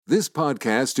This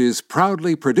podcast is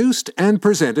proudly produced and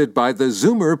presented by the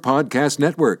Zoomer Podcast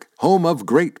Network, home of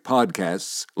great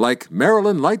podcasts like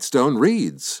Marilyn Lightstone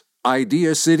Reads,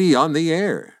 Idea City on the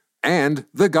Air, and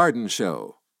The Garden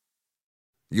Show.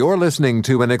 You're listening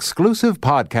to an exclusive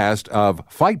podcast of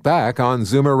Fight Back on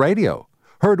Zoomer Radio,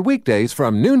 heard weekdays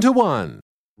from noon to 1.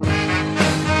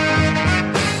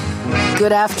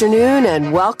 Good afternoon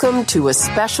and welcome to a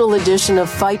special edition of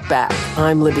Fight Back.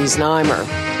 I'm Libby Znaimer.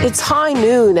 It's high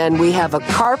noon and we have a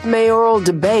CARP mayoral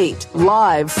debate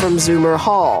live from Zoomer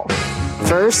Hall.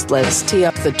 First, let's tee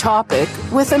up the topic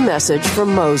with a message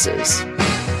from Moses.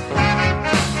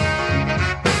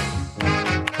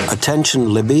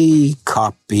 Attention, Libby,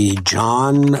 copy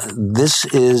John. This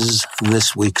is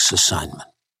this week's assignment.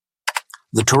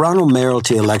 The Toronto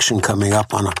mayoralty election coming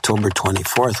up on October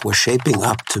 24th was shaping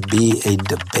up to be a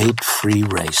debate-free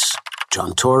race.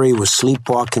 John Tory was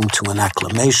sleepwalking to an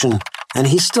acclamation, and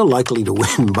he's still likely to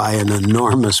win by an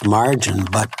enormous margin,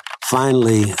 but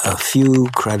finally, a few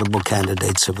credible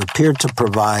candidates have appeared to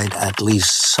provide at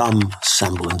least some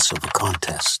semblance of a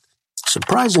contest.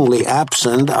 Surprisingly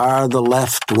absent are the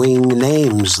left-wing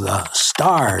names, the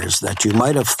stars that you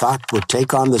might have thought would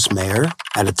take on this mayor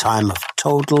at a time of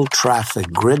total traffic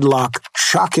gridlock,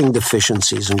 shocking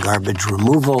deficiencies in garbage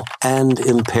removal, and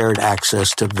impaired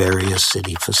access to various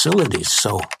city facilities.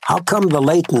 So how come the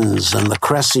Leightons and the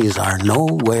Cressies are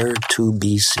nowhere to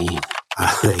be seen?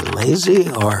 Are they lazy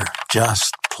or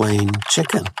just plain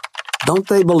chicken? Don't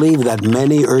they believe that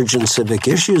many urgent civic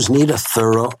issues need a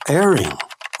thorough airing?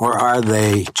 Or are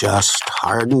they just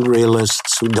hardened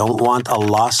realists who don't want a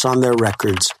loss on their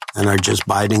records and are just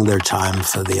biding their time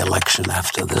for the election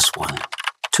after this one?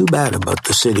 Too bad about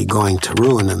the city going to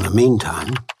ruin in the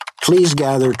meantime. Please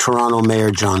gather Toronto Mayor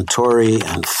John Tory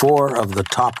and 4 of the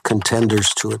top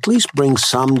contenders to at least bring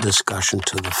some discussion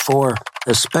to the fore,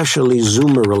 especially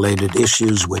Zoomer-related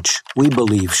issues which we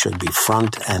believe should be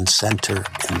front and center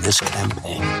in this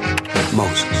campaign.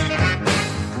 Moses.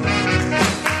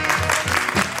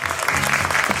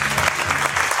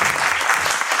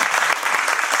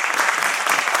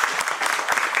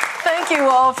 Thank you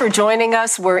all for joining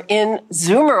us. We're in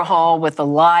Zoomer Hall with a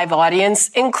live audience,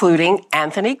 including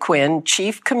Anthony Quinn,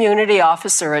 Chief Community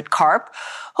Officer at CARP,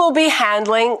 who'll be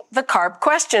handling the CARP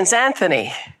questions.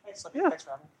 Anthony. Thanks for having me.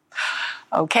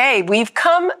 Okay, we've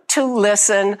come to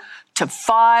listen to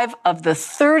 5 of the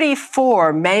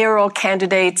 34 mayoral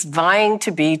candidates vying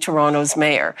to be Toronto's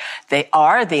mayor. They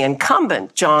are the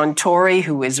incumbent, John Tory,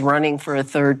 who is running for a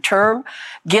 3rd term,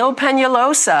 Gil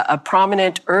Peñalosa, a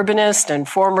prominent urbanist and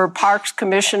former Parks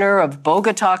Commissioner of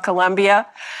Bogota, Colombia,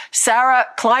 Sarah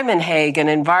Kleimenhaeg, an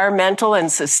environmental and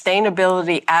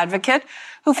sustainability advocate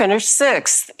who finished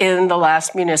 6th in the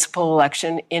last municipal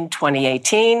election in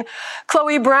 2018.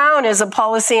 Chloe Brown is a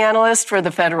policy analyst for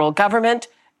the federal government.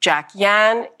 Jack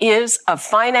Yan is a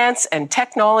finance and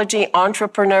technology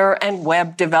entrepreneur and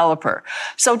web developer.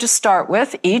 So to start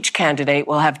with, each candidate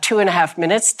will have 2.5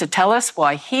 minutes to tell us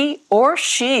why he or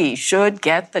she should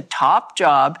get the top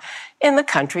job in the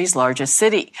country's largest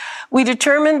city. We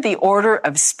determined the order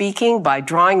of speaking by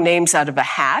drawing names out of a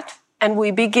hat, and we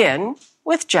begin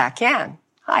with Jack Yan.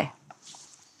 Hi.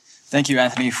 Thank you,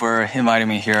 Anthony, for inviting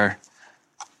me here.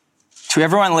 To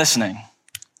everyone listening,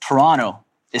 Toronto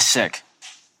is sick.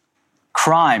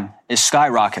 Crime is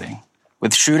skyrocketing,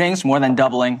 with shootings more than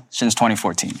doubling since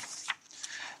 2014.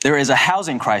 There is a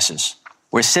housing crisis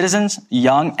where citizens,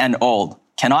 young and old,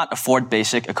 cannot afford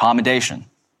basic accommodation.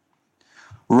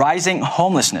 Rising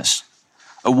homelessness,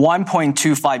 a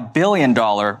 $1.25 billion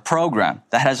program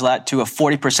that has led to a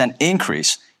 40%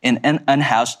 increase in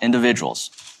unhoused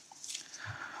individuals.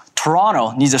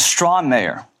 Toronto needs a strong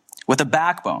mayor with a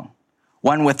backbone,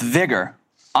 one with vigor,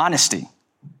 honesty,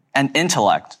 and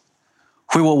intellect,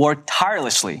 who will work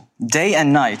tirelessly day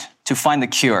and night to find the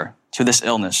cure to this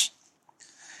illness.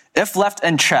 If left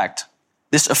unchecked,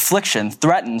 this affliction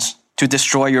threatens to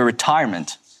destroy your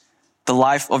retirement, the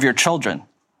life of your children,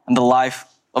 and the life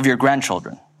of your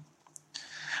grandchildren.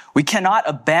 We cannot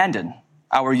abandon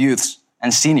our youths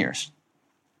and seniors.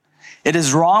 It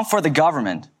is wrong for the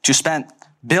government to spend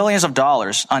billions of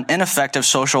dollars on ineffective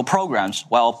social programs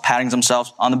while patting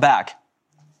themselves on the back.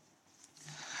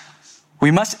 We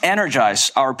must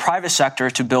energize our private sector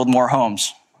to build more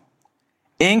homes,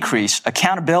 increase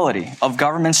accountability of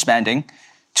government spending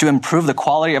to improve the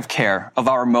quality of care of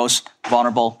our most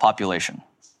vulnerable population,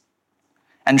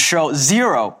 and show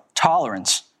zero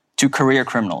tolerance to career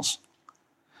criminals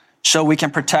so we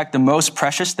can protect the most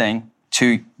precious thing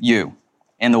to you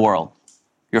in the world,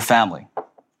 your family.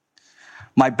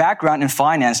 My background in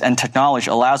finance and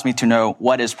technology allows me to know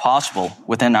what is possible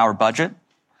within our budget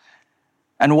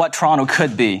and what Toronto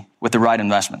could be with the right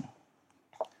investment.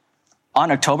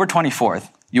 On October 24th,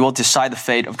 you will decide the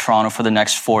fate of Toronto for the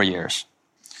next 4 years.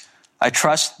 I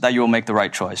trust that you will make the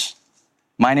right choice.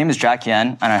 My name is Jack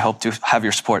Yen, and I hope to have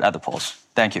your support at the polls.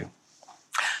 Thank you.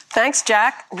 Thanks,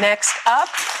 Jack. Next up.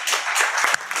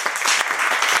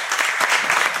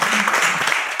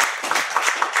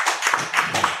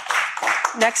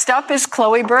 Next up is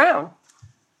Chloe Brown.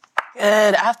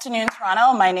 Good afternoon,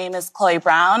 Toronto. My name is Chloe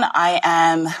Brown. I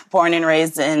am born and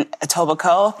raised in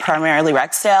Etobicoke, primarily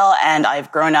Rexdale, and I've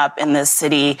grown up in this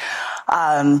city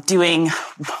doing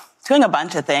a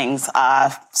bunch of things.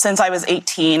 Since I was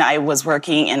 18, I was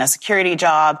working in a security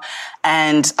job,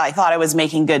 and I thought I was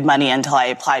making good money until I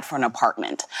applied for an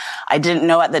apartment. I didn't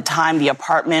know at the time the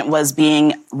apartment was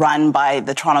being run by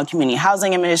the Toronto Community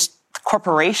Housing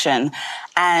Corporation,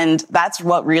 and that's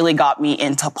what really got me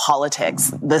into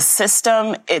politics. The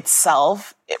system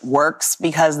itself, it works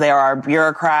because there are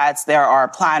bureaucrats, there are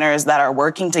planners that are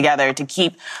working together to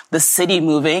keep the city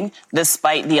moving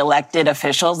despite the elected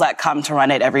officials that come to run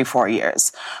it every 4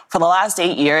 years. For the last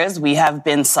 8 years, we have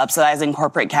been subsidizing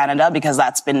corporate Canada because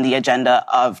that's been the agenda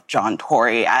of John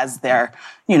Tory as their,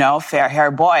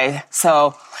 fair-haired boy.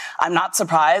 So I'm not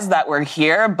surprised that we're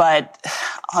here, but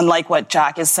unlike what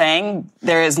Jack is saying,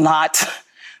 this is not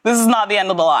the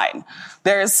end of the line.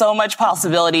 There is so much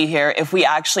possibility here if we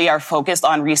actually are focused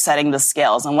on resetting the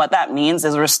scales. And what that means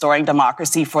is restoring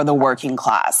democracy for the working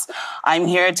class. I'm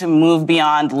here to move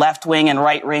beyond left-wing and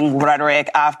right-wing rhetoric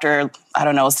after,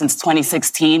 since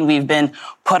 2016, we've been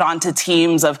put onto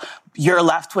teams of you're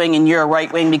left-wing and you're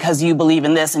right-wing because you believe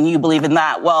in this and you believe in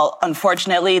that. Well,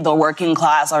 unfortunately, the working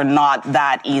class are not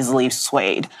that easily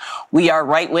swayed. We are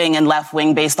right-wing and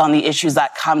left-wing based on the issues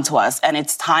that come to us. And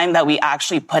it's time that we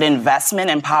actually put investment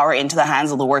and power into the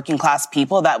hands of the working class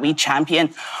people that we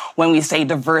champion when we say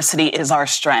diversity is our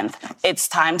strength. It's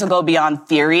time to go beyond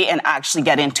theory and actually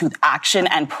get into action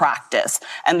and practice.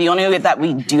 And the only way that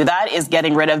we do that is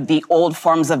getting rid of the old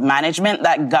forms of management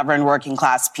that govern working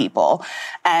class people.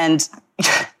 And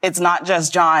it's not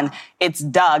just John, it's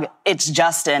Doug, it's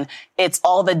Justin, it's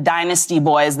all the dynasty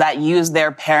boys that use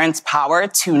their parents' power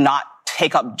to not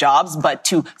take up jobs, but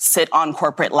to sit on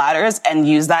corporate ladders and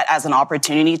use that as an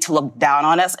opportunity to look down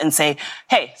on us and say,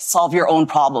 hey, solve your own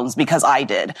problems because I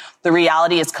did. The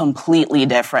reality is completely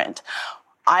different.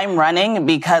 I'm running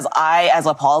because I, as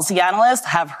a policy analyst,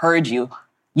 have heard you.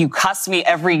 You cuss me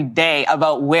every day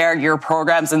about where your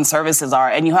programs and services are,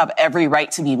 and you have every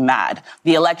right to be mad.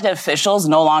 The elected officials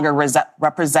no longer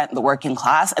represent the working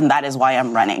class, and that is why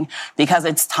I'm running. Because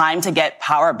it's time to get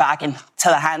power back into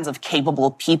the hands of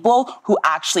capable people who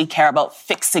actually care about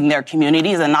fixing their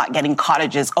communities and not getting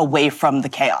cottages away from the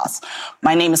chaos.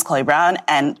 My name is Chloe Brown,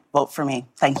 and vote for me.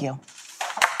 Thank you.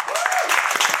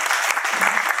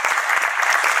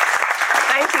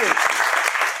 Thank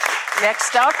you.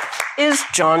 Next up is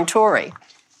John Tory.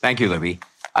 Thank you, Libby.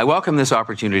 I welcome this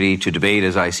opportunity to debate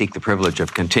as I seek the privilege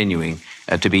of continuing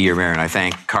to be your mayor. And I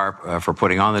thank CARP for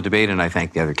putting on the debate, and I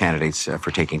thank the other candidates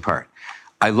for taking part.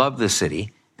 I love this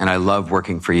city, and I love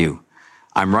working for you.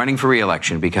 I'm running for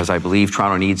re-election because I believe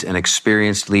Toronto needs an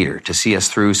experienced leader to see us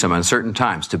through some uncertain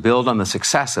times, to build on the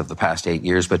success of the past 8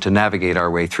 years, but to navigate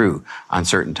our way through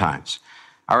uncertain times.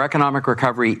 Our economic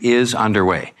recovery is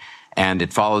underway, and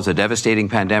it follows a devastating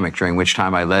pandemic during which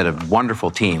time I led a wonderful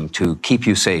team to keep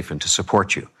you safe and to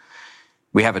support you.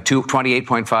 We have a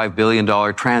 $28.5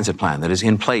 billion transit plan that is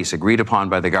in place, agreed upon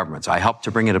by the governments. I helped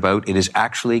to bring it about. It is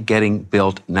actually getting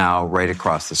built now right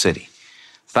across the city.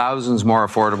 Thousands more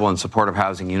affordable and supportive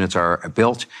housing units are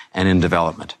built and in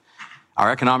development.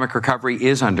 Our economic recovery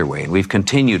is underway, and we've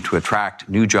continued to attract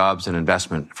new jobs and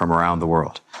investment from around the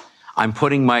world. I'm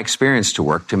putting my experience to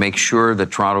work to make sure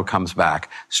that Toronto comes back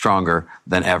stronger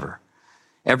than ever.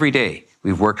 Every day,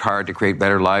 we've worked hard to create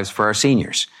better lives for our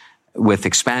seniors, with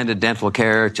expanded dental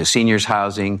care to seniors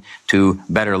housing to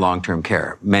better long-term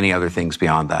care, many other things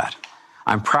beyond that.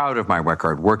 I'm proud of my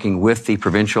record working with the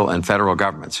provincial and federal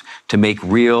governments to make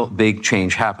real big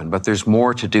change happen, but there's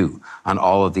more to do on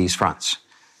all of these fronts.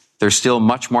 There's still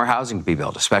much more housing to be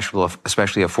built, especially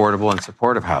affordable and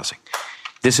supportive housing.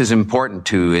 This is important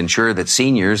to ensure that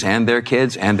seniors and their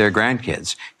kids and their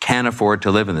grandkids can afford to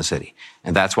live in the city.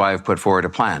 And that's why I've put forward a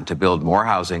plan to build more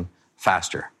housing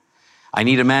faster. I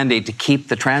need a mandate to keep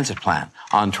the transit plan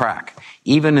on track.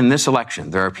 Even in this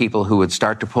election, there are people who would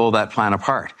start to pull that plan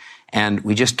apart. And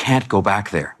we just can't go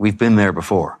back there. We've been there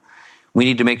before. We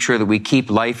need to make sure that we keep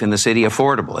life in the city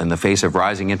affordable in the face of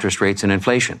rising interest rates and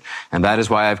inflation. And that is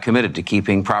why I've committed to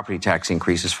keeping property tax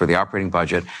increases for the operating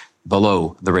budget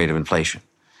below the rate of inflation.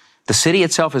 The city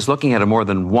itself is looking at a more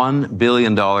than $1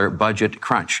 billion budget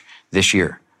crunch this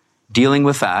year. Dealing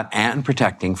with that and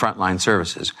protecting frontline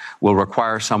services will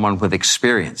require someone with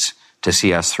experience to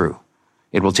see us through.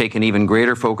 It will take an even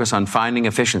greater focus on finding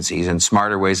efficiencies and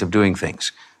smarter ways of doing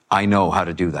things. I know how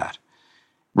to do that.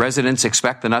 Residents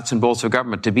expect the nuts and bolts of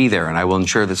government to be there, and I will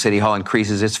ensure that City Hall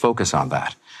increases its focus on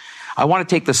that. I want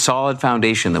to take the solid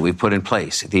foundation that we've put in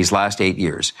place these last 8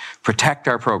 years, protect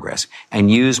our progress, and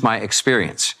use my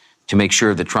experience to make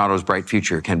sure that Toronto's bright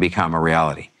future can become a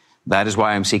reality. That is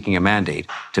why I'm seeking a mandate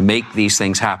to make these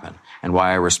things happen, and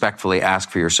why I respectfully ask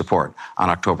for your support on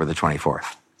October the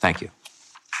 24th. Thank you.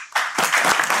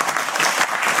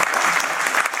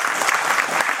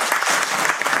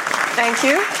 Thank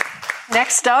you.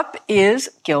 Next up is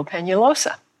Gil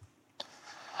Peñalosa.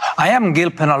 I am Gil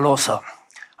Peñalosa,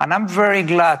 and I'm very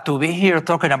glad to be here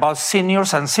talking about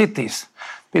seniors and cities,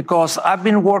 because I've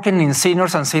been working in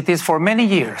seniors and cities for many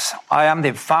years. I am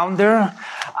the founder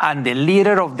and the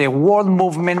leader of the world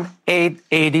movement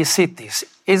 880 Cities.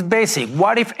 It's basic.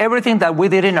 What if everything that we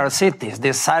did in our cities,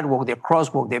 the sidewalk, the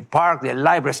crosswalk, the park, the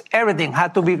libraries, everything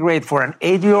had to be great for an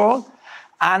 8-year-old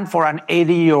and for an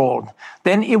 80-year-old?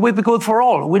 Then it would be good for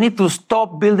all. We need to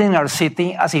stop building our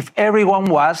city as if everyone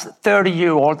was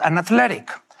 30-year-old and athletic.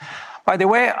 By the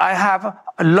way, I have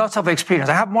lots of experience.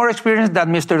 I have more experience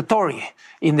than Mr. Tory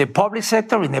in the public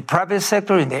sector, in the private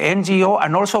sector, in the NGO,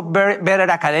 and also better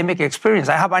academic experience.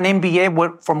 I have an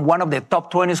MBA from one of the top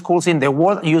 20 schools in the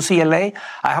world, UCLA.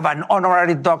 I have an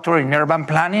honorary doctorate in urban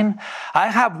planning. I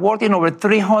have worked in over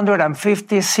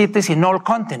 350 cities in all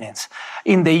continents.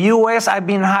 In the U.S., I've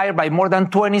been hired by more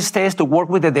than 20 states to work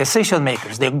with the decision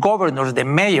makers, the governors, the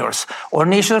mayors, or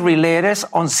issues related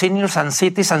on seniors and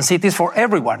cities for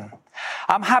everyone.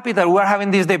 I'm happy that we're having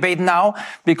this debate now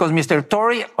because Mr.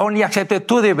 Tory only accepted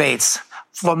 2 debates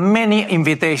for many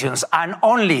invitations and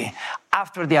only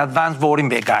after the advance voting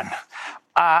began.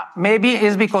 Maybe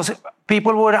it's because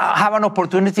people would have an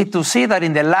opportunity to see that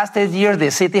in the last 8 years, the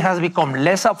city has become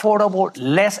less affordable,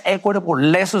 less equitable,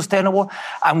 less sustainable,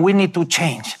 and we need to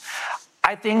change.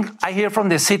 I think I hear from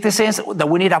the citizens that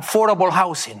we need affordable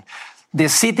housing. The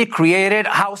city created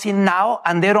housing now,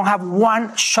 and they don't have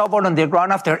one shovel on the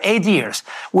ground after 8 years.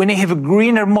 We need to have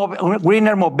greener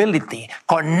mobility,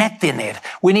 connecting it.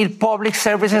 We need public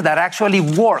services that actually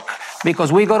work, because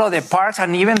we go to the parks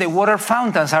and even the water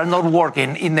fountains are not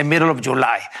working in the middle of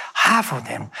July. Half of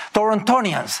them.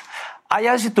 Torontonians, I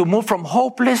ask you to move from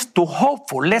hopeless to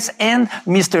hopeful. Let's end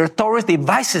Mr. Tory's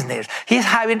divisiveness. He's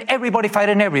having everybody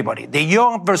fighting everybody. The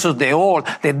young versus the old,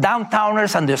 the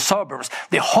downtowners and the suburbs,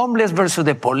 the homeless versus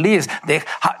the police, the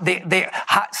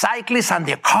cyclists and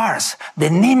the cars, the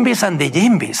NIMBYs and the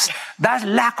YIMBYs. That's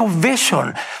lack of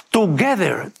vision.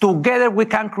 Together we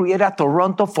can create a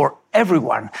Toronto for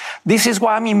everyone. This is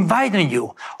why I'm inviting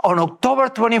you on October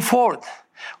 24th.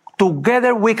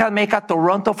 Together we can make a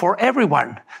Toronto for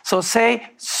everyone. So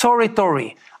say sorry,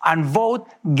 Tory, and vote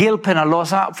Gil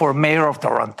Peñalosa for Mayor of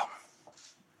Toronto.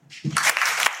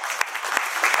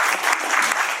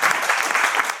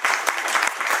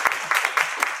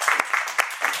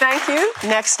 Thank you.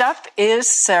 Next up is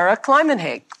Sarah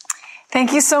Kleimenhaig.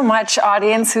 Thank you so much,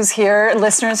 audience who's here,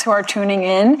 listeners who are tuning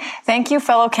in. Thank you,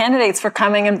 fellow candidates, for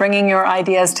coming and bringing your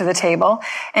ideas to the table.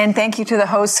 And thank you to the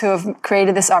hosts who have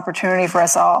created this opportunity for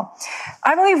us all.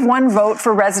 I believe one vote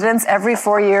for residents every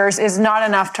 4 years is not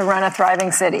enough to run a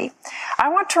thriving city. I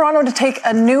want Toronto to take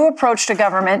a new approach to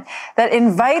government that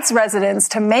invites residents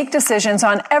to make decisions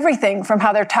on everything from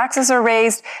how their taxes are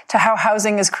raised to how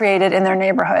housing is created in their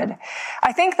neighborhood.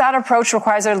 I think that approach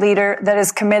requires a leader that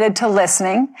is committed to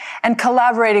listening and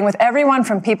collaborating with everyone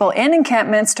from people in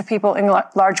encampments to people in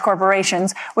large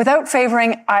corporations without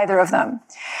favoring either of them.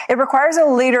 It requires a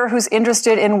leader who's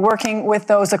interested in working with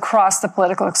those across the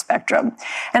political spectrum.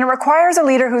 And it requires a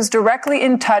leader who's directly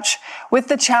in touch with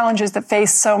the challenges that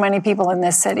face so many people in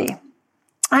this city.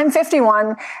 I'm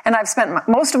 51 and I've spent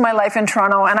most of my life in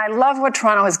Toronto, and I love what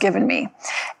Toronto has given me.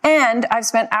 And I've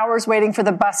spent hours waiting for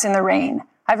the bus in the rain.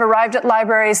 I've arrived at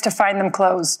libraries to find them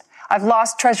closed. I've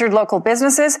lost treasured local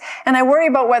businesses, and I worry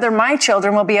about whether my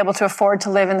children will be able to afford to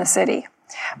live in the city.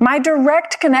 My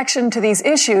direct connection to these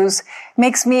issues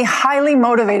makes me highly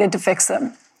motivated to fix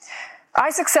them. I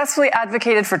successfully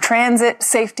advocated for transit,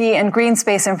 safety, and green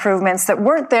space improvements that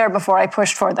weren't there before I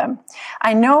pushed for them.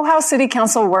 I know how City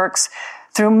Council works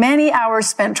through many hours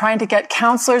spent trying to get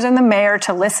councillors and the mayor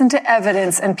to listen to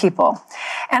evidence and people.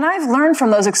 And I've learned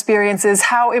from those experiences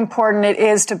how important it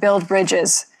is to build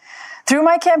bridges. Through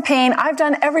my campaign, I've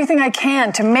done everything I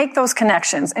can to make those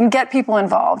connections and get people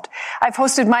involved. I've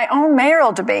hosted my own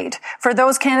mayoral debate for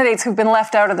those candidates who've been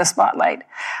left out of the spotlight.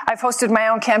 I've hosted my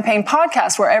own campaign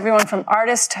podcast where everyone from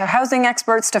artists to housing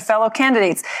experts to fellow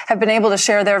candidates have been able to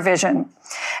share their vision.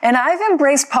 And I've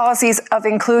embraced policies of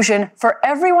inclusion for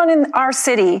everyone in our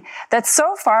city that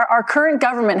so far our current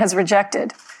government has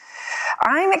rejected.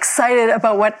 I'm excited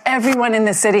about what everyone in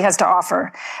this city has to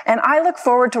offer, and I look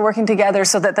forward to working together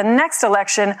so that the next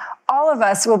election, all of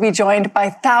us will be joined by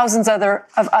thousands of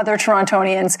other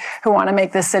Torontonians who want to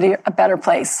make this city a better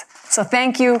place. So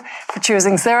thank you for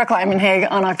choosing Sarah Kleiman-Haig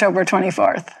on October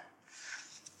 24th.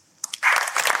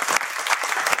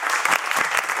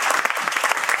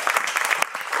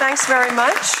 Thanks very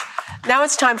much. Now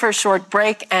it's time for a short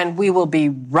break, and we will be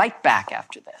right back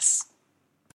after this.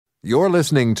 You're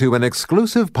listening to an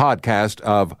exclusive podcast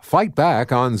of Fight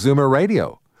Back on Zoomer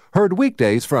Radio. Heard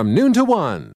weekdays from noon to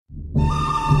 1.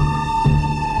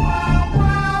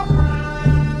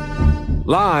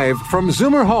 Live from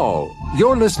Zoomer Hall,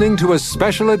 you're listening to a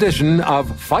special edition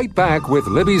of Fight Back with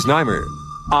Libby Znaimer.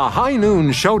 A high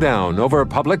noon showdown over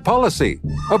public policy,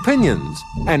 opinions,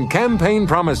 and campaign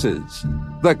promises.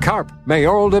 The CARP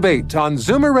mayoral debate on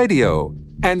Zoomer Radio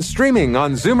and streaming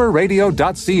on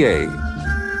zoomerradio.ca.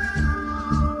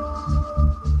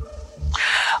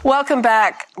 Welcome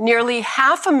back. Nearly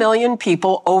 500,000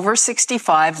 people over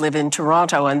 65 live in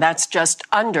Toronto, and that's just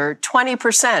under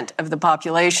 20% of the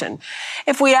population.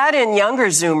 If we add in younger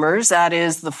Zoomers, that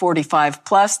is the 45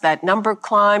 plus, that number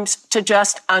climbs to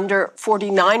just under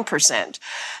 49%.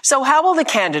 So how will the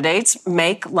candidates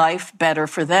make life better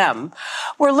for them?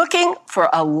 We're looking for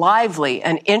a lively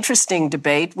and interesting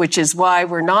debate, which is why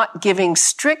we're not giving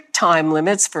strict time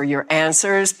limits for your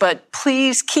answers, but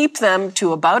please keep them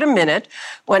to about a minute.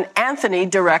 When Anthony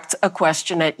directs a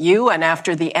question at you, and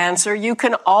after the answer, you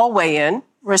can all weigh in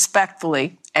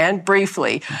respectfully and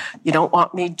briefly. You don't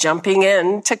want me jumping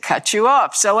in to cut you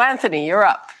off. So, Anthony, you're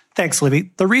up. Thanks,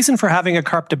 Libby. The reason for having a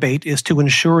CARP debate is to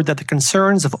ensure that the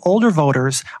concerns of older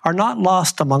voters are not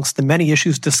lost amongst the many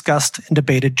issues discussed and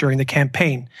debated during the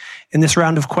campaign. In this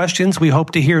round of questions, we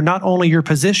hope to hear not only your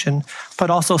position, but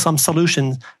also some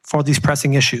solutions for these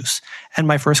pressing issues. And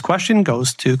my first question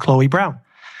goes to Chloe Brown.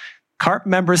 CARP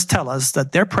members tell us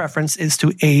that their preference is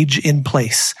to age in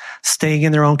place, staying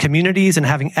in their own communities and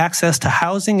having access to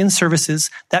housing and services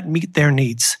that meet their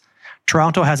needs.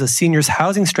 Toronto has a seniors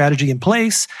housing strategy in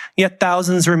place, yet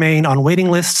thousands remain on waiting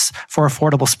lists for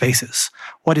affordable spaces.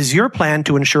 What is your plan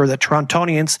to ensure that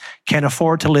Torontonians can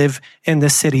afford to live in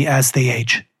this city as they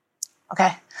age?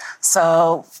 Okay,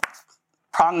 so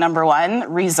prong number one,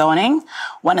 rezoning.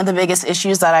 One of the biggest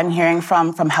issues that I'm hearing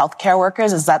from healthcare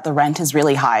workers is that the rent is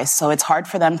really high. So it's hard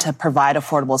for them to provide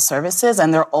affordable services.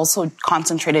 And they're also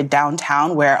concentrated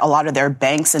downtown where a lot of their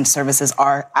banks and services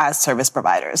are as service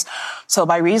providers. So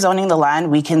by rezoning the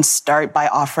land, we can start by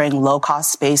offering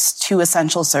low-cost space to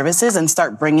essential services and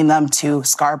start bringing them to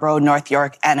Scarborough, North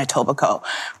York, and Etobicoke.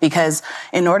 Because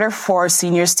in order for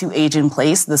seniors to age in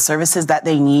place, the services that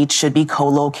they need should be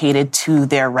co-located to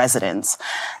their residents.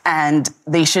 And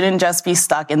they shouldn't just be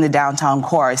stuck in the downtown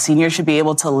core. Seniors should be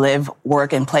able to live,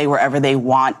 work, and play wherever they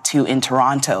want to in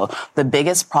Toronto. The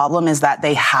biggest problem is that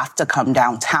they have to come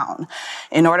downtown.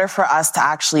 In order for us to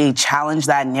actually challenge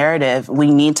that narrative,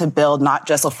 we need to build not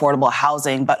just affordable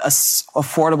housing, but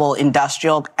affordable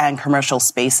industrial and commercial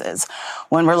spaces.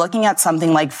 When we're looking at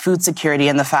something like food security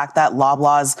and the fact that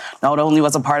Loblaws not only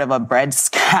was a part of a bread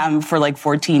scam for like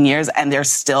 14 years and they're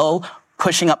still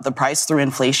pushing up the price through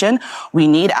inflation, we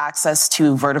need access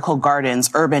to vertical gardens,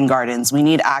 urban gardens. We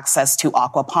need access to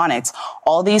aquaponics.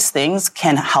 All these things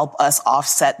can help us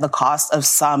offset the cost of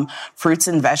some fruits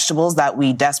and vegetables that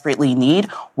we desperately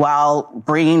need while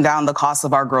bringing down the cost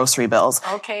of our grocery bills.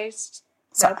 Okay,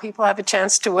 so people have a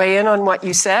chance to weigh in on what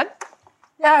you said.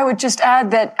 Yeah, I would just add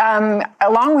that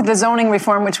along with the zoning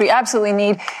reform, which we absolutely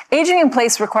need, aging in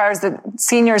place requires that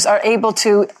seniors are able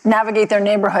to navigate their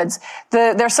neighborhoods.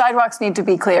 Their sidewalks need to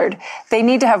be cleared. They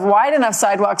need to have wide enough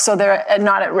sidewalks so they're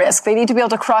not at risk. They need to be able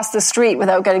to cross the street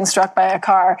without getting struck by a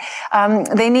car.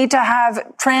 They need to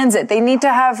have transit. They need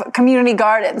to have community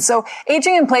gardens. So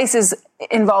aging in place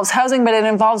involves housing, but it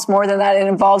involves more than that. It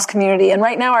involves community. And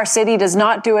right now, our city does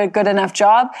not do a good enough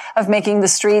job of making the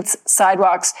streets,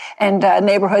 sidewalks, and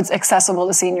neighborhoods accessible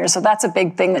to seniors. So that's a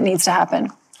big thing that needs to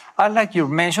happen. I like your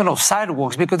mention of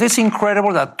sidewalks because it's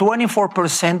incredible that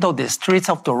 24% of the streets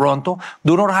of Toronto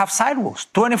do not have sidewalks.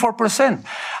 24%.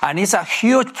 And it's a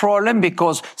huge problem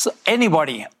because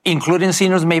anybody, including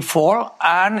seniors, may fall.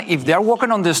 And if they're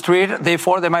walking on the street, they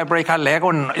fall, they might break a leg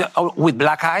with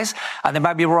black eyes, and they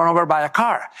might be run over by a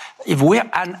car.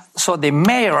 So the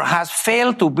mayor has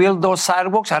failed to build those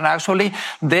sidewalks, and actually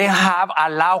they have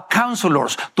allowed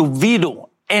councillors to veto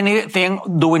anything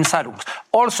doing sidewalks.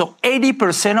 Also,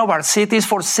 80% of our cities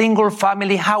for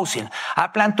single-family housing. I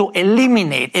plan to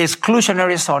eliminate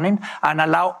exclusionary zoning and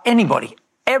allow anybody.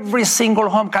 Every single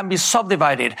home can be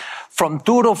subdivided from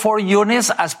 2 to 4 units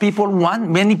as people want.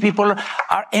 Many people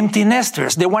are empty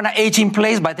nesters. They want to age in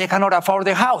place, but they cannot afford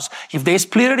the house. If they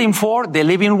split it in 4, they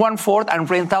live in 1/4 and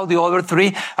rent out the other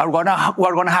 3.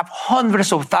 We're going to have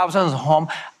hundreds of thousands of homes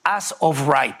as of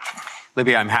right.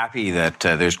 Libby, I'm happy that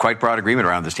there's quite broad agreement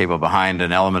around this table behind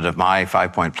an element of my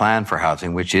 5-point plan for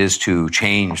housing, which is to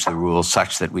change the rules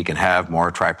such that we can have more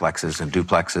triplexes and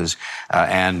duplexes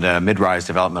and mid-rise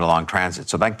development along transit.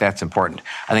 So I think that's important.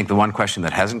 I think the one question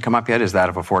that hasn't come up yet is that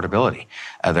of affordability.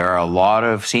 There are a lot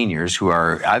of seniors who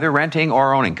are either renting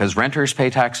or owning, because renters pay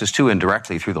taxes too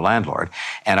indirectly through the landlord.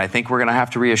 And I think we're going to have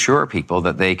to reassure people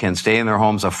that they can stay in their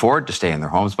homes, afford to stay in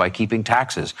their homes by keeping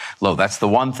taxes low. That's the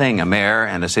one thing a mayor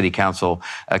and a city council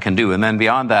can do. And then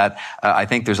beyond that, I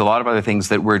think there's a lot of other things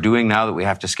that we're doing now that we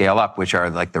have to scale up, which are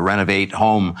like the Renovate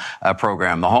Home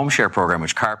program, the Home Share program,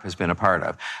 which CARP has been a part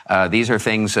of. These are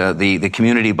things, the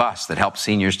community bus that helps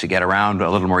seniors to get around a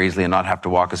little more easily and not have to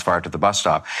walk as far to the bus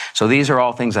stop. So these are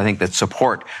all things I think that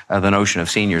support the notion of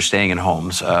seniors staying in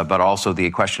homes, but also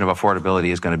the question of affordability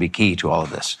is going to be key to all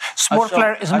of this. Small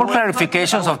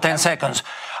clarifications of 10 seconds.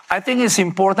 I think it's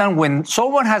important when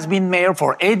someone has been mayor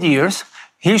for 8 years,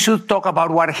 he should talk about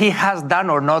what he has done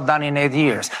or not done in 8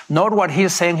 years, not what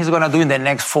he's saying he's going to do in the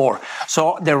next 4.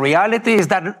 So the reality is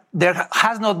that there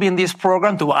has not been this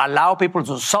program to allow people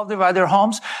to subdivide their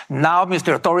homes. Now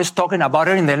Mr. Tory is talking about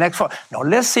it in the next 4. Now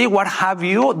let's see what have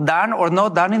you done or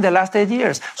not done in the last 8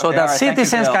 years so that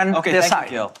citizens can decide.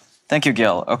 Thank you,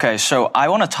 Gil. Okay, so I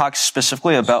want to talk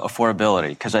specifically about affordability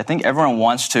because I think everyone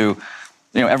wants to,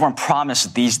 everyone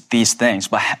promised these things,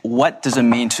 but what does it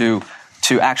mean to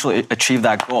actually achieve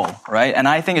that goal, right? And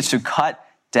I think it's to cut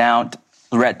down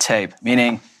red tape,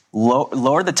 meaning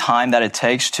lower the time that it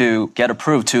takes to get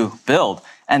approved to build.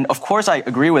 And of course, I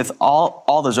agree with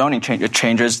all the zoning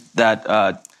changes that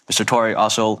Mr. Tory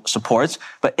also supports.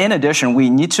 But in addition, we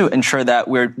need to ensure that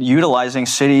we're utilizing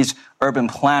cities' urban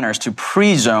planners to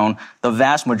pre-zone the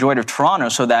vast majority of Toronto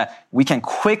so that we can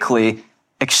quickly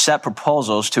accept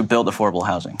proposals to build affordable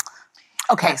housing.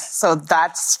 Okay, so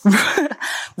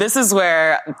this is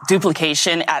where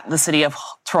duplication at the City of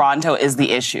Toronto is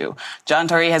the issue. John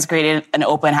Tory has created an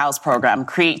open house program,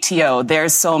 Create TO.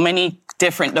 There's so many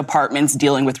different departments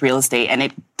dealing with real estate, and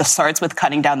it starts with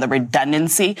cutting down the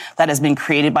redundancy that has been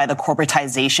created by the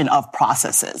corporatization of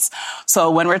processes. So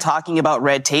when we're talking about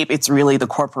red tape, it's really the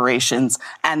corporations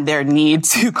and their need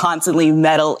to constantly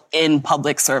meddle in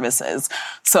public services.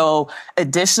 So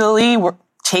additionally, we're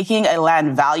taking a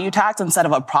land value tax instead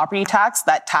of a property tax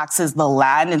that taxes the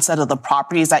land instead of the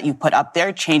properties that you put up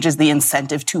there, changes the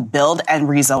incentive to build and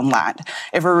rezone land.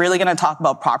 If we're really going to talk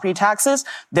about property taxes,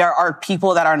 there are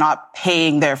people that are not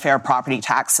paying their fair property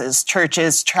taxes,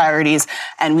 churches, charities,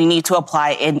 and we need to apply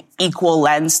an equal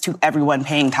lens to everyone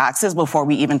paying taxes before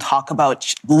we even talk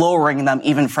about lowering them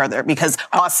even further, because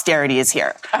austerity is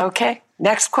here. Okay.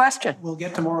 Next question. We'll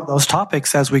get to more of those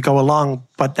topics as we go along,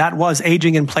 but that was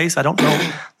aging in place. I don't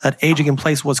know that aging in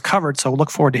place was covered, so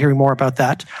look forward to hearing more about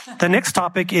that. The next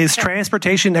topic is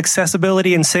transportation,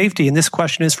 accessibility, and safety, and this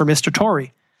question is for Mr.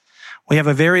 Tory. We have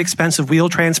a very expensive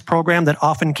Wheel-Trans program that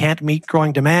often can't meet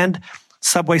growing demand,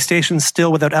 subway stations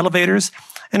still without elevators,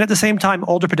 and at the same time,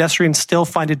 older pedestrians still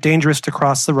find it dangerous to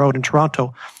cross the road in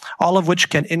Toronto, all of which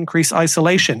can increase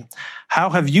isolation. How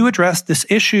have you addressed this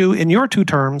issue in your 2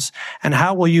 terms, and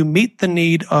how will you meet the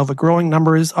need of a growing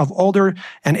numbers of older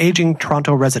and aging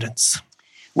Toronto residents?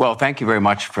 Well, thank you very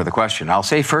much for the question. I'll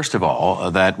say, first of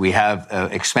all, that we have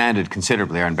expanded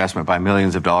considerably our investment by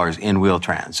millions of dollars in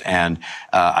Wheel-Trans. And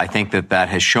I think that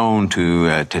has shown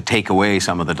to take away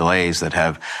some of the delays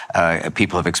that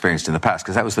people have experienced in the past,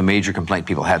 because that was the major complaint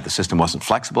people had. The system wasn't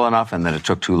flexible enough and that it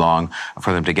took too long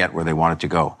for them to get where they wanted to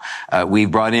go. We've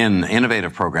brought in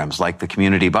innovative programs like the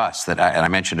community bus and I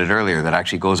mentioned it earlier, that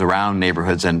actually goes around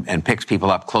neighborhoods and picks people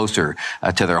up closer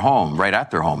to their home, right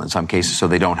at their home in some cases, so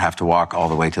they don't have to walk all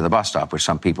the way way to the bus stop, which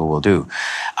some people will do.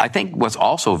 I think what's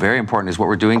also very important is what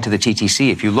we're doing to the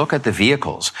TTC. If you look at the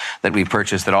vehicles that we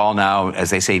purchased that all now, as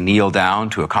they say, kneel down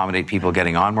to accommodate people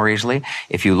getting on more easily.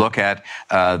 If you look at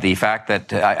the fact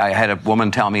that I had a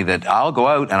woman tell me that I'll go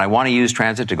out and I want to use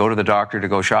transit to go to the doctor, to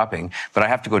go shopping, but I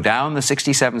have to go down the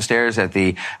 67 stairs at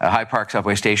the High Park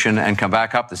subway station and come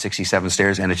back up the 67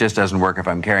 stairs, and it just doesn't work if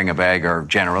I'm carrying a bag or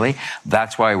generally.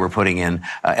 That's why we're putting in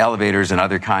elevators and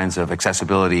other kinds of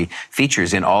accessibility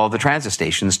features in all of the transit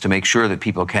stations to make sure that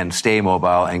people can stay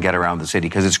mobile and get around the city,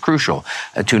 because it's crucial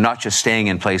to not just staying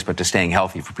in place, but to staying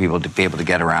healthy for people to be able to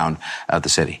get around the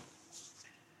city.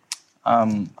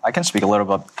 I can speak a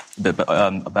little bit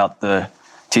about the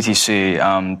TTC.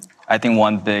 I think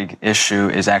one big issue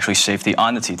is actually safety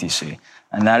on the TTC.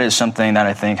 And that is something that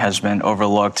I think has been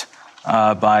overlooked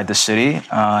by the city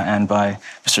and by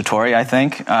Mr. Tory, I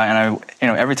think.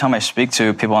 Every time I speak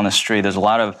to people on the street, there's a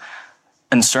lot of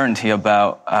uncertainty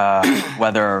about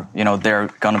whether they're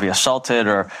going to be assaulted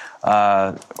or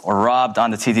robbed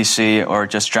on the TTC, or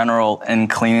just general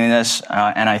uncleanliness.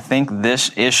 And I think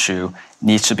this issue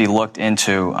needs to be looked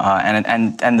into,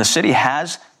 and the city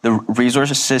has the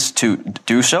resources to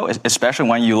do so, especially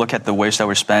when you look at the waste that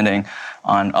we're spending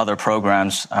on other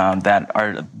programs that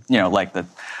are, like the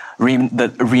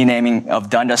renaming of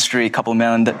Dundas Street,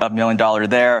 $2 million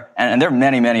there, and there are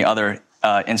many, many other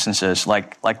instances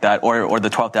like that, or the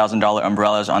 $12,000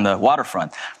 umbrellas on the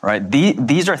waterfront, right?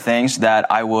 These are things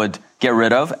that I would get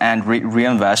rid of and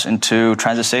reinvest into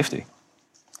transit safety.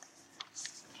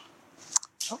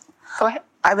 Go ahead.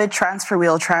 I would transfer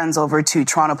Wheel-Trans over to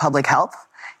Toronto Public Health.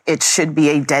 It should be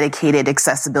a dedicated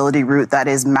accessibility route that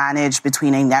is managed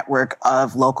between a network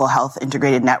of local health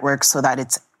integrated networks, so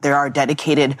that there are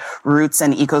dedicated routes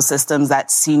and ecosystems that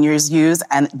seniors use,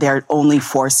 and they're only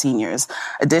for seniors.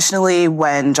 Additionally,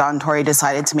 when John Tory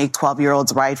decided to make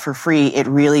 12-year-olds ride for free, it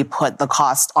really put the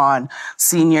cost on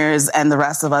seniors and the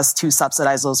rest of us to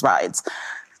subsidize those rides.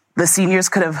 The seniors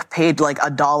could have paid like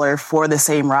 $1 for the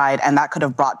same ride, and that could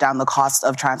have brought down the cost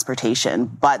of transportation.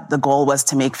 But the goal was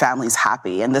to make families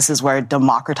happy. And this is where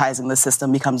democratizing the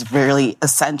system becomes really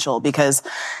essential, because,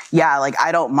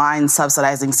 I don't mind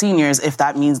subsidizing seniors if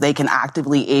that means they can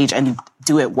actively age and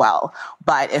do it well.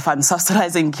 But if I'm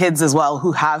subsidizing kids as well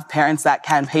who have parents that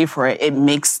can pay for it, it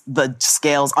makes the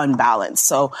scales unbalanced.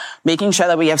 So making sure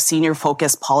that we have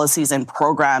senior-focused policies and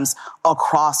programs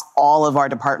across all of our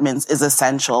departments is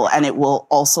essential. And it will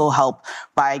also help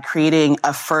by creating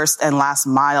a first and last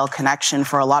mile connection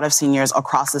for a lot of seniors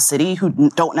across the city who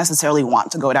don't necessarily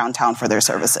want to go downtown for their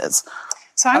services.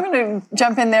 So I'm going to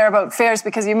jump in there about fares,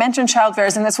 because you mentioned child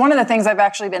fares, and it's one of the things I've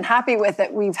actually been happy with,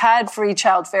 that we've had free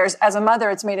child fares. As a mother,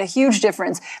 it's made a huge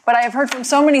difference. But I have heard from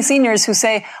so many seniors who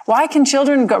say, why can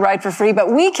children ride for free,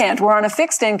 but we can't? We're on a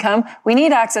fixed income. We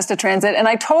need access to transit. And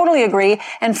I totally agree.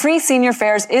 And free senior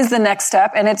fares is the next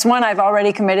step. And it's one I've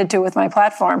already committed to with my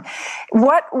platform.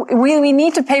 We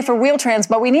need to pay for Wheel-Trans,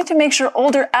 but we need to make sure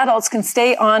older adults can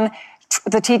stay on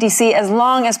the TTC as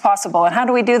long as possible. And how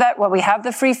do we do that? Well, we have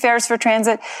the free fares for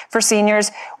transit for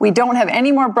seniors. We don't have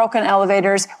any more broken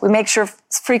elevators. We make sure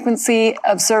frequency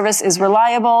of service is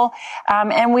reliable.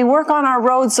 And we work on our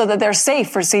roads so that they're safe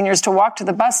for seniors to walk to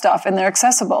the bus stop and they're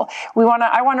accessible.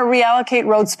 I want to reallocate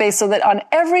road space so that on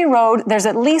every road, there's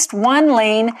at least one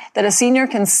lane that a senior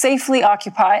can safely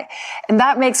occupy. And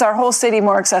that makes our whole city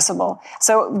more accessible.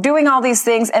 So doing all these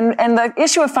things, and the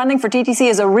issue of funding for TTC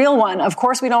is a real one. Of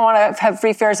course, we don't want to have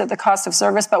free fares at the cost of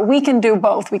service, but we can do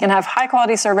both. We can have high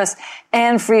quality service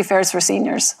and free fares for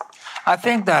seniors. I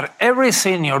think that every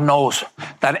senior knows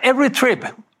that every trip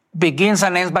begins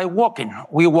and ends by walking.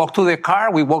 We walk to the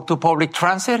car, we walk to public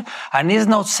transit, and it's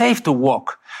not safe to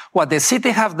walk. What the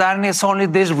city have done is only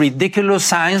these ridiculous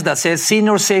signs that says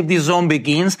senior safety zone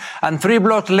begins and 3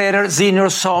 blocks later senior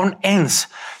zone ends.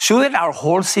 Shouldn't our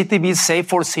whole city be safe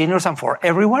for seniors and for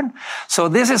everyone? So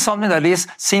this is something that is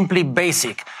simply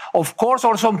basic. Of course,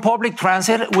 also on public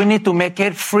transit, we need to make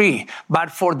it free.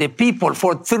 But for the people,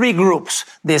 for 3 groups,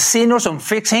 the seniors on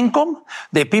fixed income,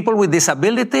 the people with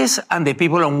disabilities, and the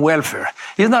people on welfare.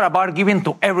 It's not about giving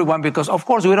to everyone, because, of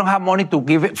course, we don't have money to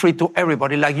give it free to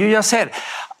everybody. Like you just said,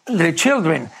 the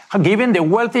children, giving the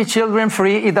wealthy children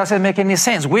free, it doesn't make any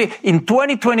sense. In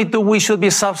 2022, we should be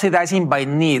subsidizing by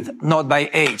need, not by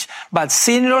age. But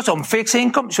seniors on fixed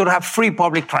income should have free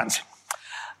public transit.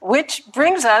 Which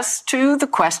brings us to the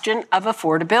question of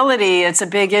affordability. It's a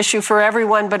big issue for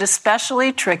everyone, but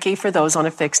especially tricky for those on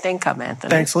a fixed income, Anthony.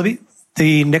 Thanks, Libby.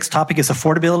 The next topic is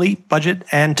affordability, budget,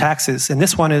 and taxes. And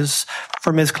this one is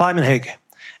for Ms. Kleimenhaeg.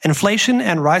 Inflation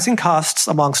and rising costs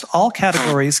amongst all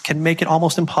categories can make it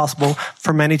almost impossible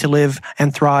for many to live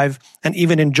and thrive and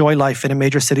even enjoy life in a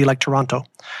major city like Toronto.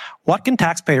 What can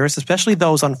taxpayers, especially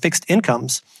those on fixed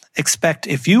incomes, expect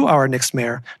if you are our next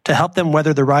mayor to help them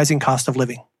weather the rising cost of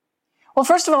living? Well,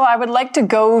 first of all, I would like to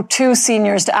go to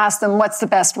seniors to ask them what's the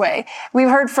best way. We've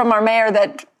heard from our mayor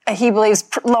that he believes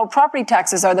low property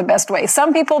taxes are the best way.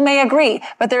 Some people may agree,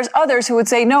 but there's others who would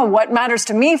say, no, what matters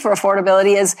to me for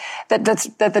affordability is that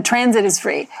the transit is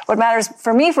free. What matters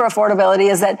for me for affordability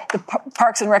is that the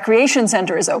Parks and Recreation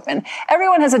Center is open.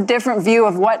 Everyone has a different view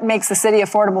of what makes the city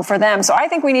affordable for them. So I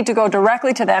think we need to go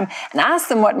directly to them and ask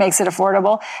them what makes it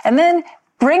affordable, and then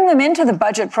bring them into the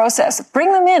budget process.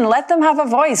 Bring them in. Let them have a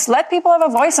voice. Let people have a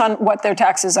voice on what their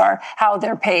taxes are, how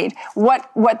they're paid, what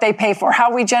they pay for,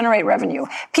 how we generate revenue.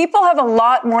 People have a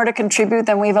lot more to contribute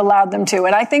than we've allowed them to.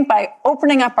 And I think by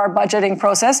opening up our budgeting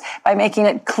process, by making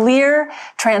it clear,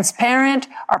 transparent,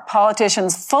 our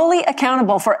politicians fully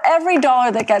accountable for every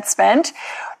dollar that gets spent,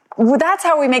 that's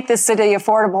how we make this city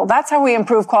affordable. That's how we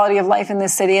improve quality of life in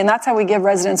this city. And that's how we give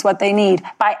residents what they need,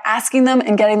 by asking them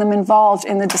and getting them involved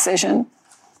in the decision.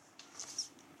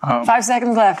 5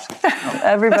 seconds left.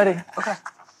 Everybody. Okay.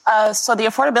 So the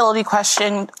affordability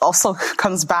question also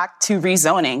comes back to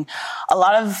rezoning. A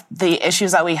lot of the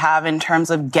issues that we have in terms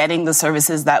of getting the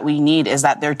services that we need is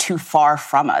that they're too far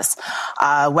from us.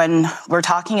 When we're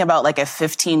talking about like a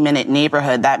 15-minute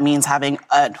neighborhood, that means having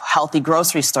healthy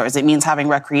grocery stores. It means having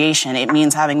recreation. It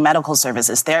means having medical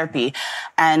services, therapy.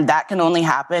 And that can only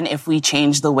happen if we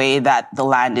change the way that the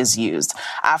land is used.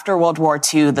 After World War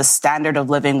II, the standard of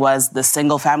living was the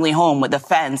single-family home with a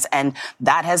fence, and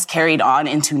that has carried on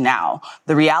into now.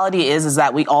 The reality is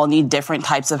that we all need different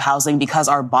types of housing because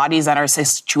our bodies and our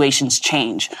situations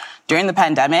change. During the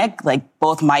pandemic, like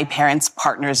both my parents'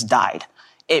 partners died.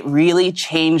 It really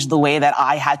changed the way that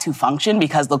I had to function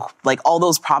because all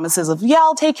those promises of, yeah,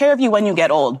 I'll take care of you when you get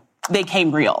old, they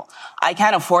came real. I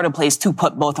can't afford a place to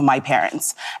put both of my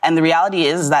parents. And the reality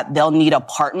is that they'll need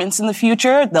apartments in the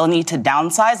future. They'll need to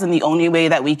downsize. And the only way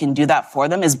that we can do that for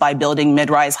them is by building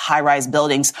mid-rise, high-rise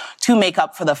buildings to make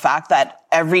up for the fact that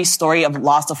every story of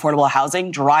lost affordable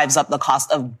housing drives up the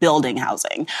cost of building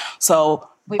housing. So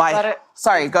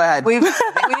sorry, go ahead. We've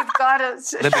got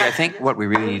to. Libby, I think what we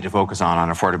really need to focus on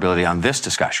affordability on this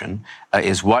discussion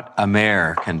is what a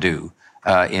mayor can do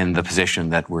in the position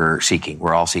that we're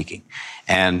all seeking.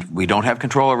 And we don't have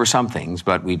control over some things,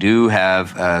 but we do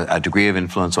have a degree of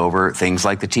influence over things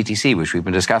like the TTC, which we've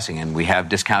been discussing, and we have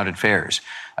discounted fares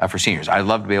for seniors. I'd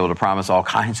love to be able to promise all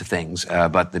kinds of things,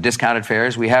 but the discounted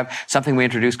fares, we have something we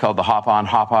introduced called the hop-on,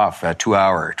 hop-off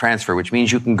 2-hour transfer, which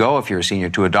means you can go, if you're a senior,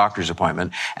 to a doctor's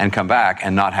appointment and come back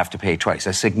and not have to pay twice.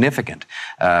 A significant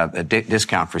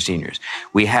discount for seniors.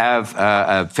 We have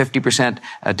a 50%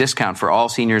 discount for all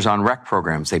seniors on rec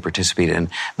programs they participate in.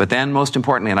 But then most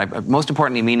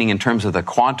importantly, meaning in terms of the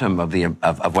quantum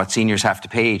of what seniors have to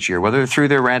pay each year, whether through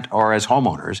their rent or as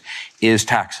homeowners, is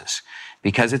taxes.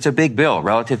 Because it's a big bill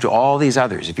relative to all these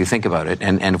others, if you think about it.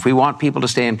 And if we want people to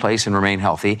stay in place and remain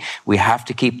healthy, we have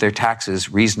to keep their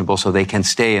taxes reasonable so they can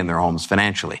stay in their homes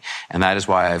financially. And that is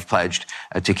why I've pledged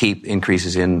to keep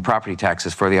increases in property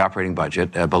taxes for the operating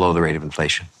budget below the rate of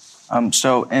inflation.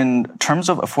 So in terms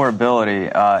of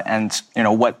affordability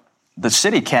and what the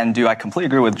city can do, I completely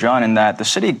agree with John in that the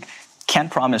city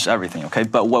can't promise everything, okay?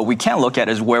 But what we can look at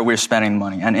is where we're spending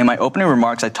money. And in my opening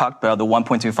remarks, I talked about the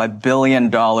 $1.25 billion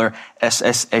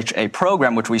SSHA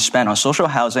program, which we spent on social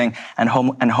housing and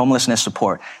homelessness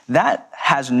support. That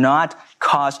has not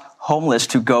caused homeless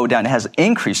to go down. It has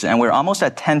increased, and we're almost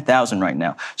at 10,000 right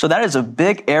now. So that is a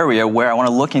big area where I want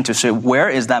to look into, so where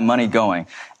is that money going?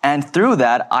 And through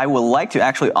that, I would like to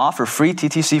actually offer free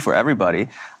TTC for everybody.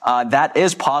 That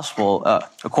is possible,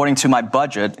 according to my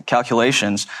budget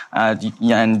calculations, and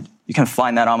you can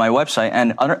find that on my website.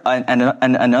 And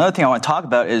another thing I want to talk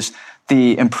about is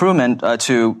the improvement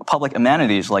to public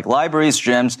amenities like libraries,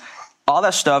 gyms. All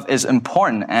that stuff is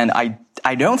important, and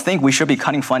I don't think we should be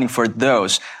cutting funding for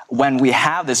those when we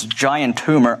have this giant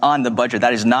tumor on the budget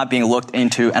that is not being looked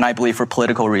into, and I believe for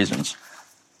political reasons.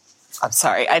 I'm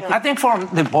sorry. I think from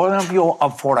the point of view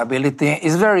of affordability,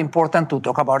 it's very important to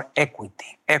talk about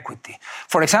equity.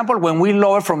 For example, when we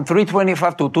lower from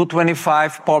 $3.25 to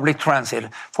 $2.25 public transit,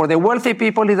 for the wealthy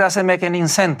people, it doesn't make an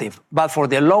incentive. But for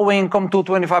the low income,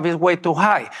 $2.25 is way too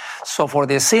high. So for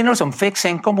the seniors on fixed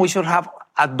income, we should have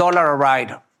 $1 a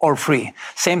ride or free.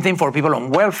 Same thing for people on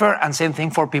welfare and same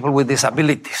thing for people with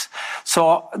disabilities.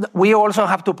 So we also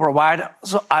have to provide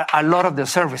a lot of the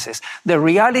services. The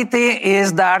reality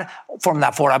is that from the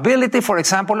affordability, for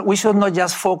example, we should not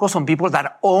just focus on people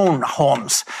that own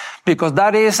homes, because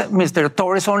that is Mr.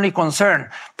 Tory's only concern.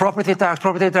 Property tax,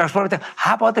 property tax, property tax.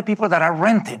 How about the people that are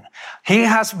renting? He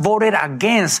has voted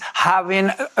against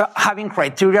having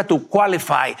criteria to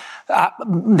qualify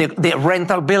the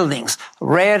rental buildings,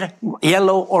 red,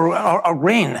 yellow, or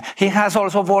green. He has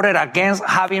also voted against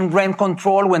having rent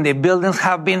control when the buildings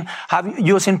have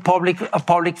using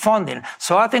public funding.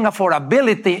 So I think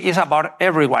affordability is about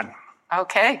everyone.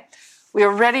 Okay. We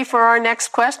are ready for our next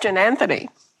question. Anthony.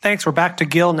 Thanks. We're back to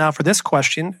Gil now for this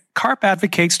question. CARP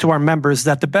advocates to our members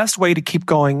that the best way to keep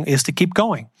going is to keep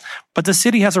going. But the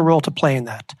city has a role to play in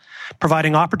that,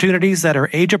 providing opportunities that are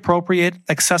age-appropriate,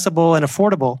 accessible, and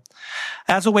affordable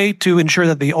as a way to ensure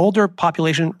that the older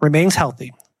population remains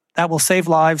healthy. That will save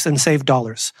lives and save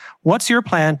dollars. What's your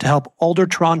plan to help older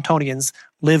Torontonians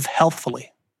live healthfully?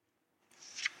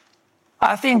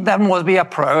 I think that must be a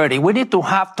priority. We need to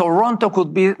have Toronto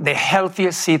could be the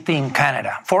healthiest city in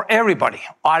Canada for everybody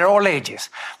at all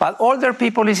ages. But older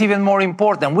people is even more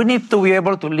important. We need to be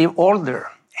able to live older,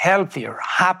 healthier,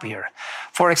 happier.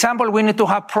 For example, we need to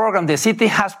have programs. The city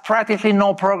has practically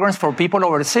no programs for people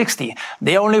over 60.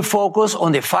 They only focus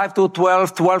on the 5 to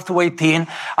 12, 12 to 18,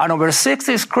 and over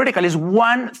 60 is critical. It's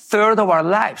 1/3 of our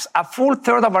lives. A full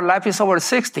third of our life is over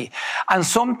 60. And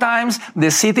sometimes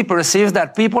the city perceives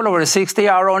that people over 60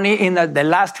 are only in the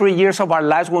last 3 years of our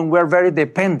lives when we're very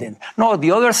dependent. No,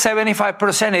 the other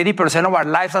 75%, 80% of our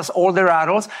lives as older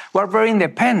adults, we're very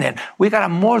independent. We got to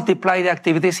multiply the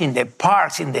activities in the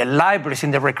parks, in the libraries,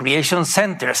 in the recreation centers.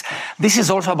 This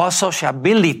is also about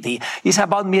sociability. It's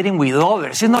about meeting with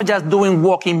others. It's not just doing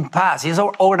walking paths. It's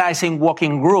organizing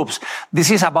walking groups. This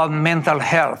is about mental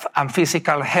health and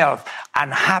physical health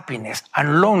and happiness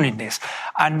and loneliness.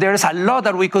 And there's a lot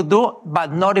that we could do,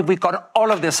 but not if we got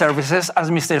all of the services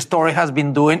as Mr. Tory has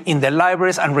been doing in the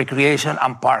libraries and recreation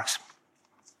and parks.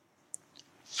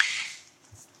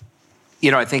 You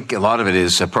know, I think a lot of it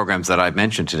is programs that I've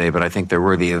mentioned today, but I think they're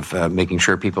worthy of making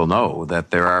sure people know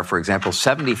that there are, for example,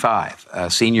 75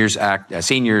 seniors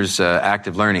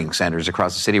active learning centers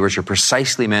across the city, which are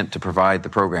precisely meant to provide the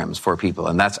programs for people.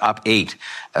 And that's up 8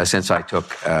 since I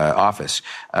took office.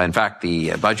 In fact,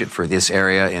 the budget for this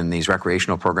area in these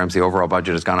recreational programs, the overall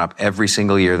budget has gone up every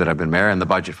single year that I've been mayor, and the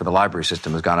budget for the library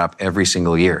system has gone up every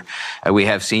single year. We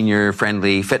have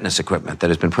senior-friendly fitness equipment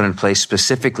that has been put in place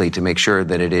specifically to make sure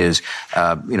that it is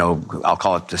I'll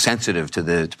call it sensitive to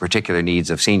the particular needs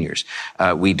of seniors.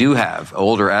 We do have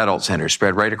older adult centers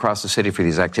spread right across the city for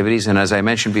these activities. And as I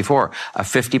mentioned before, a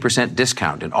 50%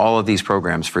 discount in all of these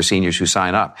programs for seniors who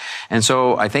sign up. And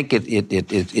so I think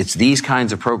it's these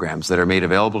kinds of programs that are made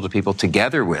available to people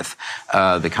together with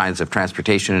the kinds of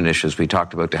transportation initiatives we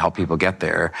talked about to help people get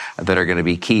there that are going to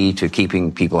be key to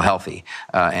keeping people healthy.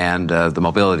 And the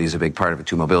mobility is a big part of it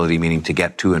too. Mobility meaning to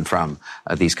get to and from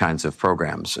these kinds of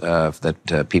programs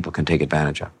that people can take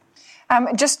advantage of.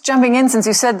 Just jumping in, since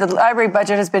you said the library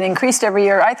budget has been increased every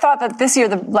year, I thought that this year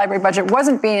the library budget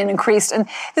wasn't being increased. And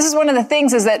this is one of the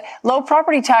things, is that low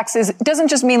property taxes doesn't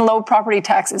just mean low property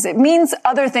taxes. It means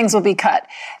other things will be cut.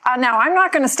 Now, I'm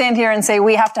not going to stand here and say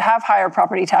we have to have higher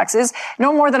property taxes,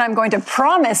 no more than I'm going to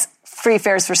promise free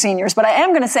fares for seniors. But I am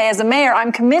going to say, as a mayor,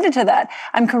 I'm committed to that.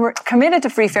 I'm committed to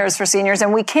free fares for seniors,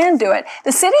 and we can do it.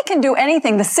 The city can do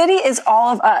anything. The city is all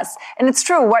of us. And it's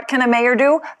true. What can a mayor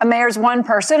do? A mayor's one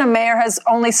person. A mayor has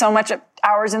only so much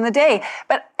hours in the day.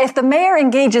 But if the mayor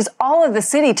engages all of the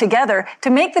city together to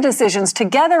make the decisions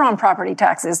together on property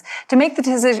taxes, to make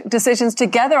the decisions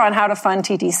together on how to fund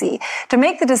TTC, to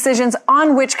make the decisions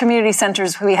on which community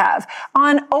centers we have,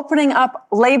 on opening up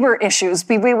labor issues.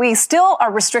 We still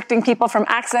are restricting people from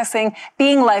accessing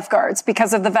being lifeguards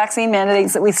because of the vaccine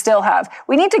mandates that we still have.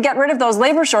 We need to get rid of those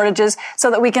labor shortages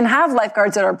so that we can have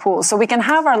lifeguards at our pools, so we can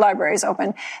have our libraries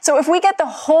open. So if we get the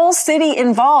whole city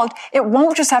involved, it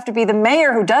won't just have to be the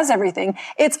mayor who does everything.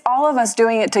 It's all of us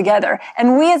doing it together.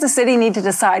 And we as a city need to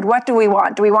decide, what do we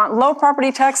want? Do we want low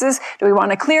property taxes? Do we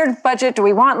want a cleared budget? Do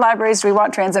we want libraries? Do we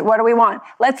want transit? What do we want?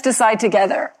 Let's decide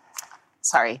together.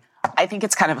 Sorry. I think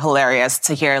it's kind of hilarious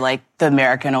to hear the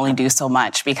mayor can only do so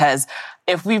much, because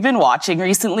if we've been watching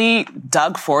recently,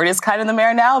 Doug Ford is kind of the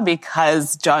mayor now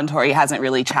because John Tory hasn't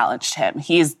really challenged him.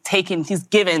 He's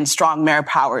given strong mayor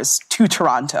powers to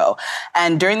Toronto.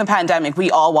 And during the pandemic,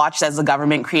 we all watched as the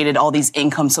government created all these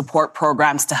income support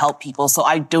programs to help people. So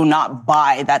I do not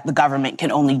buy that the government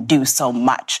can only do so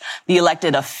much. The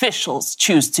elected officials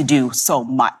choose to do so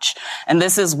much. And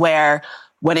this is where,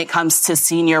 when it comes to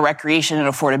senior recreation and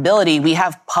affordability, we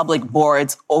have public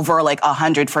boards, over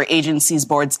 100 for agencies,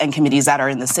 boards, and committees that are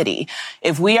in the city.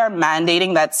 If we are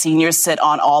mandating that seniors sit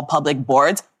on all public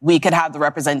boards, we could have the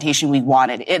representation we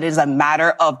wanted. It is a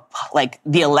matter of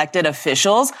the elected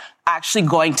officials actually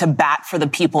going to bat for the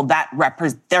people that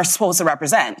they're supposed to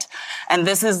represent. And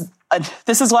this is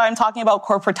why I'm talking about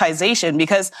corporatization,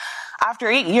 because after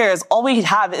 8 years, all we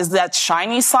have is that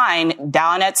shiny sign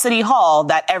down at City Hall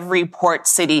that every port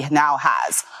city now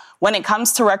has. When it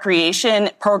comes to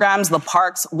recreation programs, the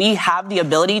parks, we have the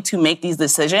ability to make these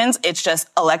decisions. It's just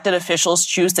elected officials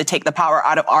choose to take the power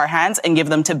out of our hands and give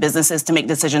them to businesses to make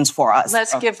decisions for us.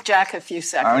 Let's give Jack a few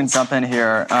seconds. I'm going to jump in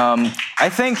here. I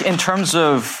think in terms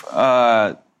of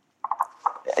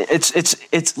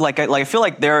it's like I feel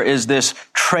like there is this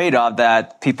trade-off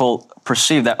that people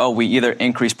perceive that, we either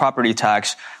increase property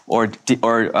tax or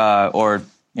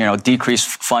decrease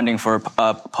funding for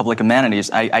public amenities.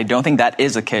 I don't think that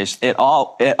is the case. It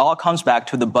all comes back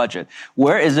to the budget.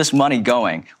 Where is this money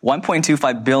going?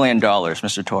 $1.25 billion,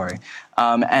 Mr. Tory.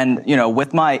 And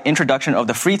with my introduction of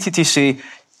the free TTC,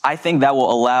 I think that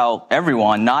will allow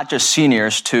everyone, not just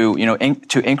seniors, to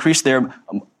increase their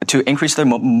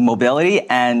mobility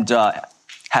and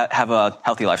have a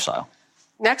healthy lifestyle.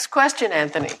 Next question,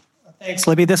 Anthony. Thanks,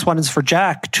 Libby. This one is for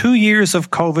Jack. 2 years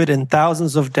of COVID and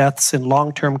thousands of deaths in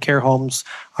long-term care homes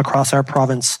across our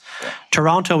province.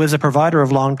 Toronto is a provider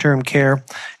of long-term care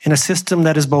in a system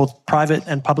that is both private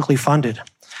and publicly funded.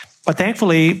 But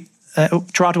thankfully,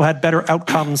 Toronto had better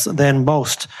outcomes than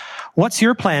most. What's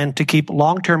your plan to keep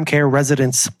long-term care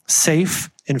residents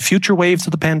safe in future waves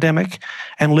of the pandemic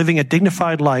and living a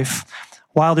dignified life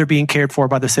while they're being cared for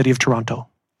by the City of Toronto?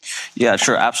 Yeah,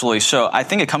 sure, absolutely. So I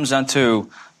think it comes down to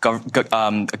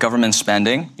government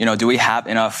spending. Do we have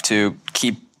enough to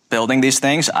keep building these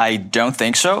things? I don't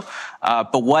think so.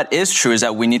 But what is true is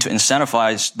that we need to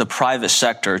incentivize the private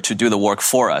sector to do the work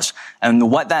for us.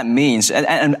 And what that means,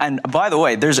 and by the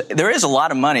way, there is a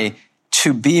lot of money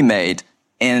to be made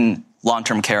in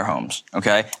long-term care homes,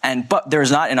 okay? But there's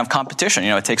not enough competition.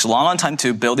 It takes a long time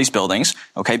to build these buildings,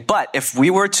 okay? But if we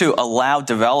were to allow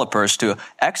developers to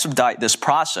expedite this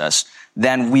process,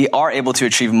 then we are able to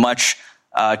achieve much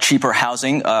cheaper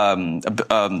housing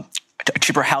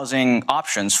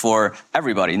options for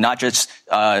everybody, not just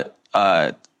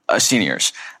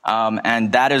seniors.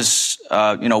 And that is,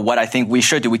 what I think we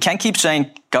should do. We can't keep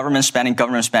saying government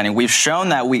spending. We've shown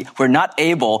that we're not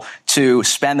able to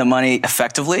spend the money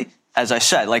effectively. As I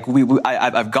said,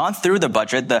 I've gone through the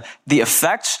budget. The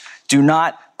effects do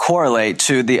not correlate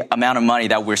to the amount of money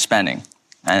that we're spending.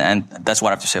 And that's what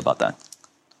I have to say about that.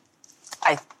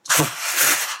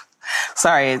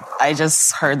 Sorry, I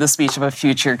just heard the speech of a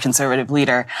future conservative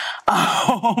leader.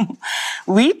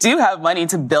 We do have money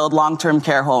to build long-term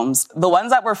care homes. The ones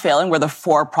that were failing were the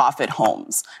for-profit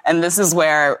homes. And this is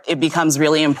where it becomes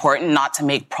really important not to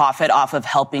make profit off of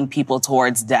helping people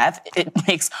towards death. It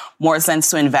makes more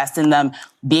sense to invest in them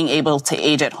being able to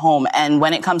age at home. And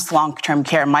when it comes to long-term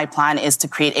care, my plan is to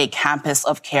create a campus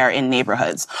of care in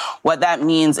neighborhoods. What that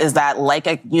means is that, like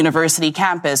a university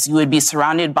campus, you would be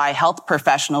surrounded by health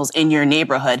professionals in your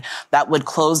neighborhood that would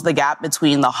close the gap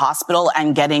between the hospital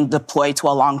and getting deployed to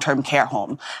a long-term care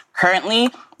home. Currently,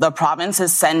 the province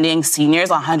is sending seniors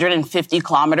 150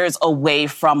 kilometers away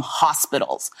from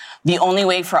hospitals. The only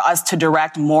way for us to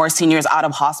direct more seniors out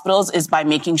of hospitals is by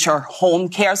making sure home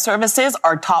care services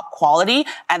are top quality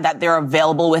and that they're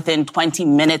available within 20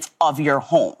 minutes of your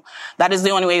home. That is the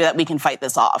only way that we can fight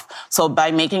this off. So by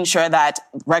making sure that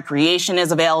recreation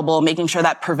is available, making sure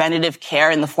that preventative care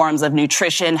in the forms of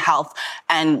nutrition, health,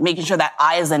 and making sure that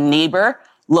I as a neighbor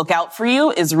look out for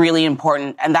you is really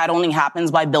important. And that only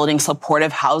happens by building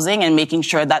supportive housing and making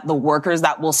sure that the workers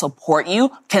that will support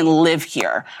you can live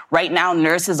here. Right now,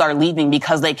 nurses are leaving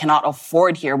because they cannot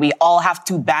afford here. We all have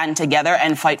to band together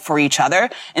and fight for each other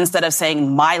instead of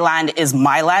saying my land is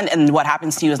my land and what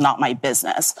happens to you is not my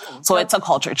business. So it's a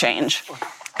culture change.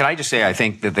 Can I just say, I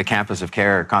think that the campus of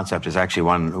care concept is actually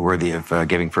one worthy of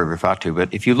giving further thought to.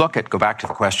 But if you go back to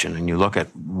the question, and you look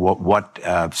at what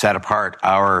set apart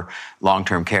our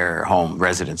long-term care home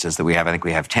residences that we have, I think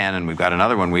we have 10, and we've got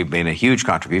another one we've made a huge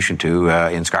contribution to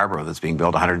in Scarborough that's being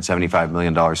built, $175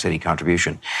 million city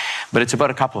contribution. But it's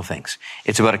about a couple of things.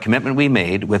 It's about a commitment we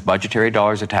made with budgetary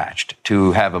dollars attached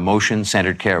to have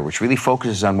emotion-centered care, which really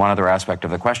focuses on one other aspect of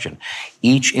the question.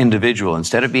 Each individual,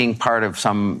 instead of being part of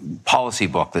some policy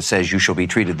book that says you shall be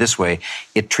treated this way,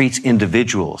 it treats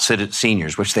individual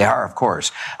seniors, which they are, of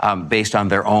course, based on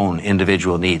their own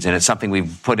individual needs. And it's something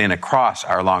we've put in across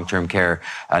our long-term care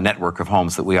network of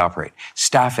homes that we operate.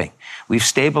 Staffing. We've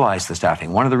stabilized the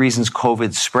staffing. One of the reasons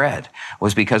COVID spread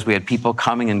was because we had people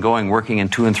coming and going, working in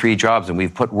 2 and 3 jobs, and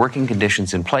we've put working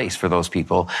conditions in place for those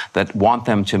people that want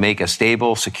them to make a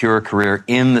stable, secure career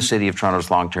in the City of Toronto's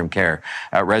long-term care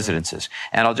residences.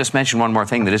 And I'll just mention one more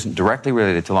thing that isn't directly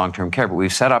related to long-term care, but we've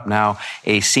we've set up now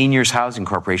a seniors housing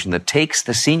corporation that takes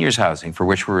the seniors housing for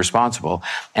which we're responsible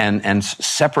and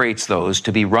separates those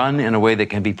to be run in a way that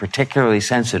can be particularly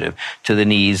sensitive to the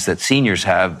needs that seniors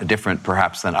have, different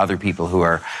perhaps than other people who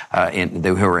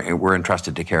we're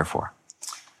entrusted to care for.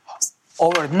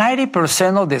 Over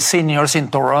 90% of the seniors in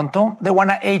Toronto, they want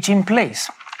to age in place.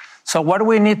 So what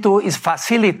we need to do is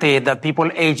facilitate that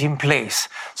people age in place.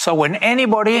 So when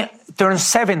anybody turns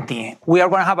 70, we are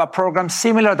going to have a program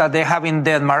similar that they have in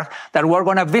Denmark, that we're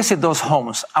going to visit those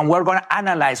homes and we're going to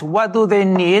analyze what do they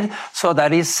need so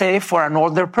that it's safe for an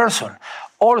older person.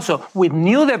 Also, with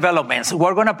new developments,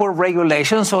 we're going to put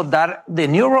regulations so that the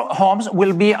new homes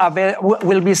will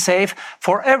be safe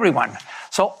for everyone.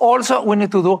 So also, we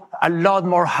need to do a lot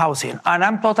more housing. And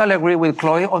I'm totally agree with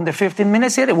Chloe on the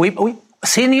 15-minute city.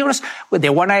 Seniors,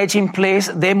 they want to age in place,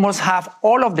 they must have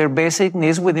all of their basic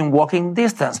needs within walking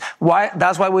distance.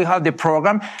 That's why we have the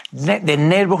program, the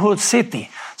neighborhood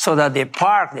city, so that the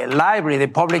park, the library, the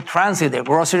public transit, the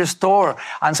grocery store,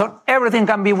 and so everything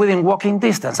can be within walking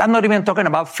distance. I'm not even talking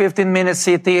about 15-minute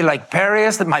city like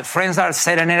Paris, that my friends are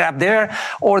setting it up there,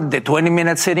 or the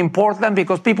 20-minute city in Portland,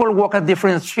 because people walk at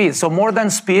different speeds. So more than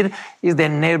speed is the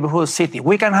neighborhood city.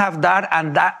 We can have that,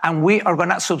 and we are going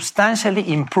to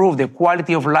substantially improve the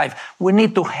quality of life. We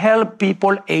need to help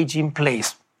people age in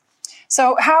place.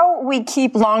 So how we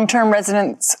keep long-term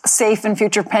residents safe in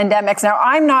future pandemics. Now,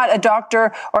 I'm not a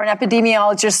doctor or an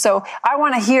epidemiologist, so I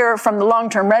want to hear from the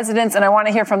long-term residents and I want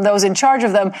to hear from those in charge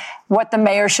of them what the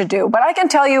mayor should do. But I can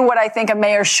tell you what I think a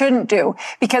mayor shouldn't do,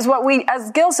 because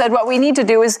as Gil said, what we need to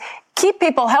do is keep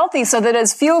people healthy so that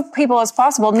as few people as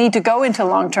possible need to go into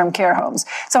long-term care homes.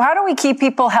 So how do we keep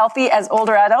people healthy as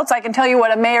older adults? I can tell you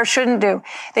what a mayor shouldn't do.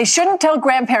 They shouldn't tell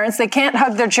grandparents they can't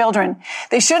hug their children.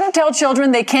 They shouldn't tell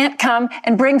children they can't come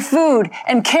and bring food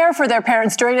and care for their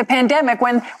parents during a pandemic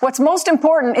when what's most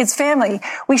important is family.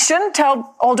 We shouldn't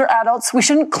tell older adults, we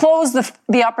shouldn't close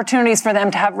the opportunities for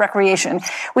them to have recreation.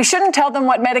 We shouldn't tell them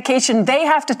what medication they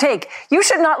have to take. You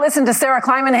should not listen to Sarah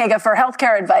Klimenhaga for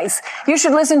healthcare advice. You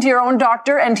should listen to your own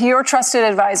doctor and to your trusted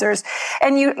advisors.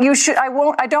 And you should,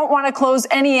 I don't want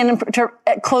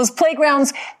to close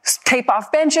playgrounds, tape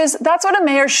off benches. That's what a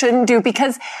mayor shouldn't do,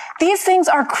 because these things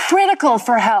are critical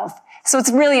for health. So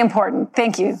it's really important.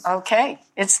 Thank you. Okay.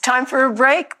 It's time for a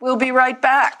break. We'll be right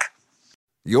back.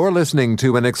 You're listening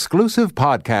to an exclusive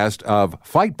podcast of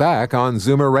Fight Back on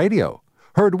Zoomer Radio.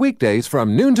 Heard weekdays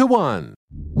from noon to 1.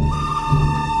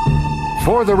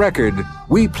 For the record,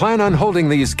 we plan on holding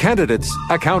these candidates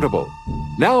accountable.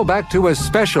 Now back to a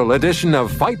special edition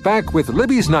of Fight Back with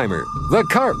Libby Znaimer, the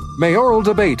CARP mayoral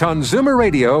debate on Zoomer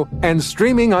Radio and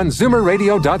streaming on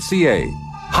zoomerradio.ca.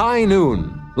 High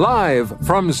noon, live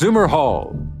from Zoomer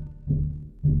Hall.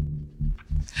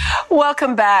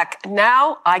 Welcome back.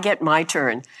 Now I get my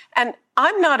turn. And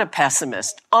I'm not a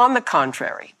pessimist, on the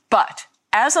contrary. But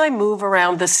as I move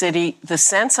around the city, the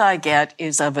sense I get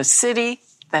is of a city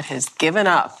that has given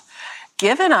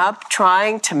up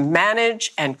trying to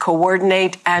manage and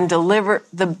coordinate and deliver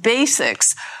the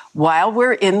basics while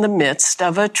we're in the midst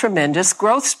of a tremendous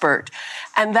growth spurt.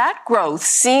 And that growth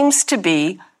seems to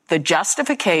be the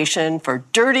justification for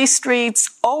dirty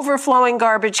streets, overflowing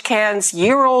garbage cans,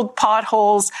 year-old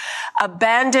potholes,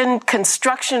 abandoned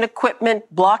construction equipment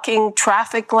blocking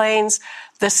traffic lanes,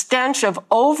 the stench of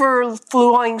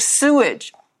overflowing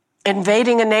sewage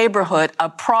invading a neighborhood, a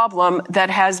problem that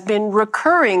has been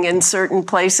recurring in certain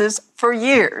places for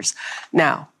years.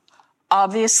 Now,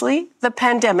 obviously, the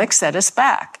pandemic set us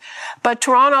back. But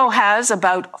Toronto has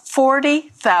about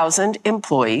 40,000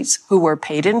 employees who were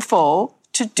paid in full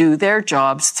to do their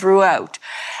jobs throughout.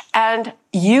 And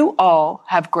you all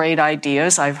have great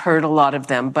ideas. I've heard a lot of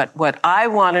them. But what I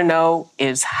want to know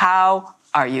is, how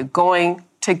are you going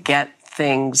to get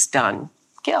things done?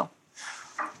 Gil.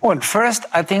 Well, first,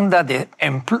 I think that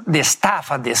the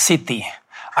staff at the city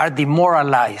are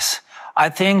demoralized. I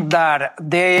think that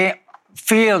they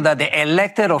feel that the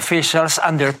elected officials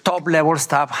and their top-level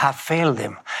staff have failed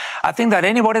them. I think that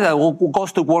anybody that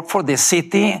goes to work for the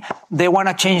city, they want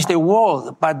to change the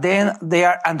world, but then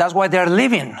and that's why they're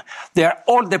leaving.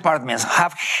 All departments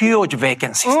have huge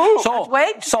vacancies.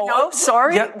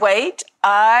 Wait.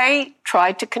 I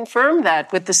tried to confirm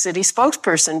that with the city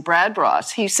spokesperson, Brad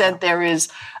Ross. He said there is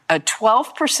a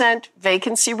 12%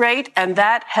 vacancy rate, and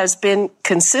that has been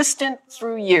consistent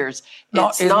through years.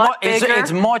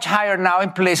 It's much higher now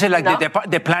in places like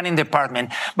the planning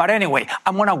department. But anyway,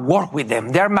 I'm going to work with them.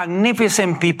 They're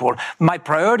magnificent people. My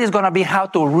priority is going to be how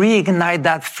to reignite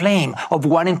that flame of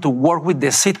wanting to work with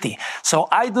the city. So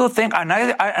I do think, and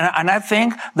I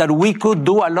think that we could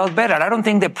do a lot better. I don't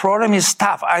think the problem is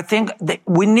staff. I think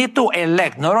we need to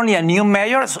elect not only a new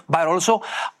mayor, but also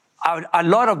a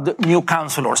lot of the new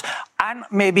councillors, and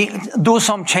maybe do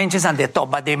some changes at the top.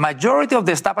 But the majority of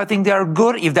the staff, I think they are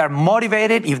good if they're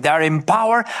motivated, if they're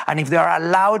empowered, and if they're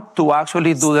allowed to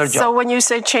actually do their job. So when you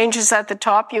say changes at the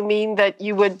top, you mean that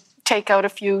you would take out a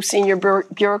few senior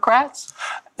bureaucrats?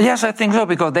 Yes, I think so,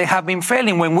 because they have been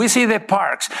failing. When we see the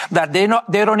parks, that they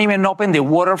don't even open the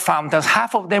water fountains.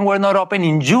 Half of them were not open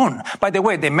in June. By the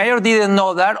way, the mayor didn't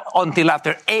know that until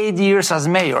after 8 years as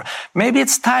mayor. Maybe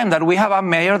it's time that we have a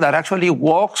mayor that actually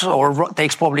walks or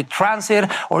takes public transit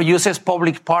or uses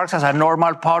public parks as a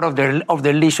normal part of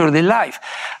their leisurely life.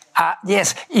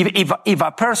 Yes, if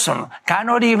a person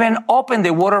cannot even open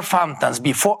the water fountains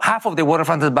before half of the water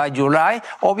fountains by July,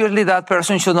 obviously that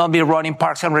person should not be running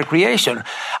parks and recreation.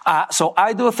 So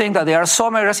I do think that there are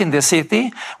some areas in the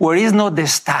city where it's not the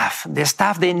staff. The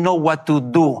staff, they know what to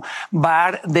do,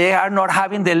 but they are not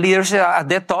having the leaders at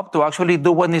the top to actually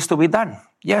do what needs to be done.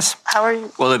 Yes. How are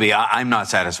you? Well, Libby, I'm not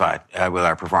satisfied with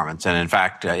our performance. And in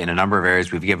fact, in a number of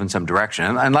areas, we've given some direction.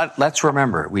 And let's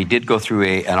remember, we did go through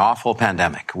an awful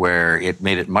pandemic where it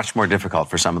made it much more difficult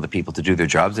for some of the people to do their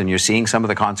jobs. And you're seeing some of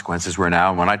the consequences where now,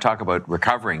 and when I talk about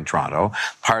recovering Toronto,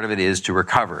 part of it is to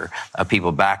recover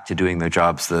people back to doing their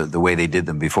jobs the way they did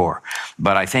them before.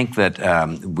 But I think that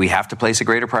we have to place a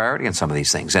greater priority on some of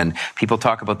these things. And people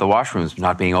talk about the washrooms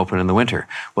not being open in the winter.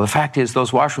 Well, the fact is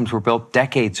those washrooms were built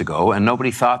decades ago, and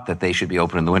nobody thought that they should be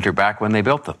open in the winter back when they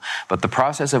built them. But the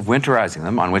process of winterizing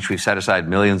them, on which we've set aside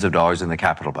millions of dollars in the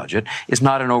capital budget, is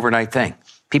not an overnight thing.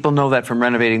 People know that from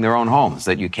renovating their own homes,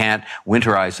 that you can't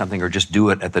winterize something or just do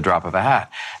it at the drop of a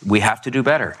hat. We have to do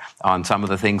better on some of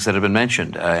the things that have been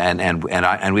mentioned,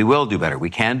 and we will do better. We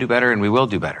can do better, and we will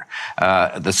do better.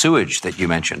 The sewage that you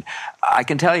mentioned, I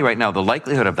can tell you right now, the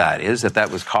likelihood of that is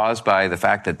that was caused by the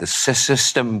fact that the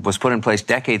system was put in place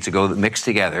decades ago that mixed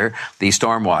together the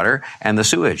stormwater and the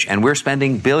sewage. And we're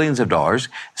spending billions of dollars,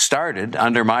 started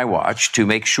under my watch, to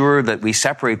make sure that we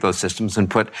separate those systems and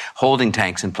put holding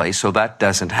tanks in place so that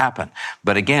doesn't happen.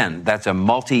 But again, that's a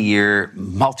multi-year,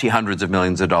 multi-hundreds of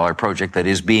millions of dollar project that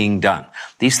is being done.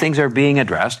 These things are being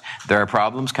addressed. There are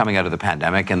problems coming out of the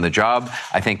pandemic, and the job,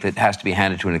 I think, that has to be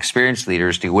handed to an experienced leader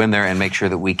is to go in there and make sure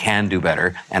that we can do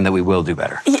better and that we will do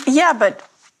better. Yeah, but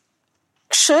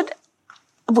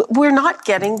we're not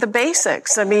getting the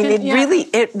basics. I mean,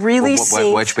 it really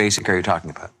seems... Which basic are you talking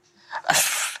about?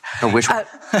 No, which one?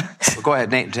 Well, go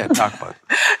ahead, Nate, talk about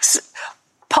it.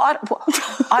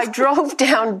 I drove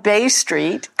down Bay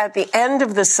Street at the end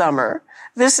of the summer.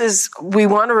 We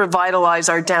want to revitalize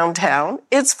our downtown.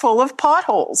 It's full of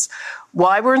potholes.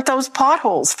 Why weren't those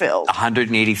potholes filled?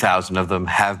 180,000 of them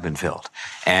have been filled.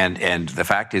 And the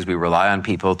fact is we rely on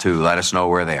people to let us know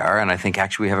where they are. And I think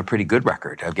actually we have a pretty good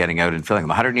record of getting out and filling them.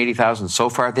 180,000 so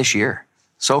far this year.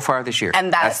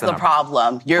 And that's the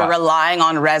problem. You're relying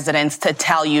on residents to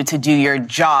tell you to do your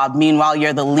job. Meanwhile,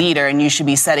 you're the leader and you should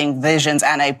be setting visions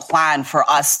and a plan for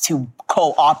us to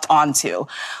co-opt onto.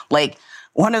 Like,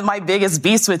 one of my biggest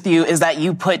beefs with you is that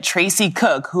you put Tracy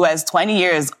Cook, who has 20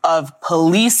 years of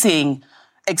policing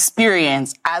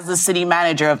experience as the city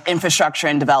manager of infrastructure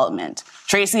and development.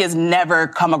 Tracy has never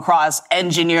come across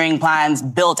engineering plans,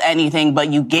 built anything,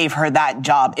 but you gave her that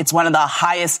job. It's one of the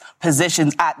highest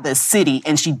positions at the city,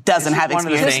 and she doesn't have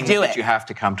experience to do it. That you have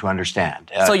to come to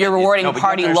understand. So you're rewarding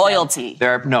party loyalty.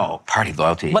 No party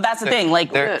loyalty. But that's the thing. Like,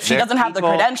 she doesn't have the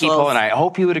credentials. And I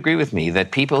hope you would agree with me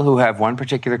that people who have one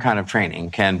particular kind of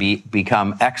training can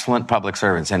become excellent public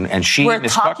servants. And she, we're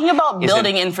talking about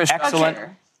building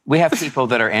infrastructure. We have people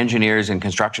that are engineers and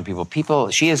construction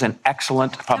people. She is an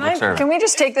excellent public servant. Can we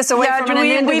just take this away from an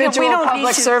individual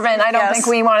public servant? I don't think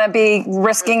we want to be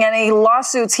risking any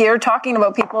lawsuits here talking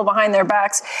about people behind their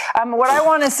backs. What I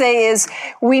want to say is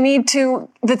we need to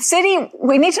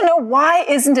know why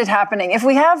isn't it happening? If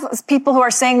we have people who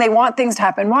are saying they want things to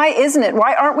happen, why isn't it?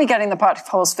 Why aren't we getting the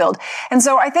potholes filled? And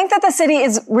so I think that the city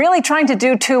is really trying to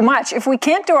do too much. If we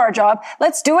can't do our job,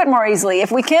 let's do it more easily.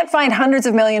 If we can't find hundreds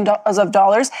of millions of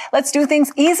dollars, let's do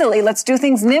things easily. Let's do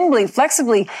things nimbly,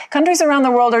 flexibly. Countries around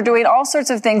the world are doing all sorts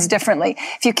of things differently.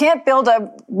 If you can't build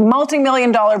a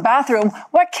multi-million-dollar bathroom,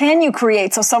 what can you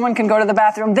create so someone can go to the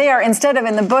bathroom there instead of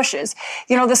in the bushes?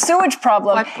 You know, the sewage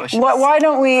problem. Why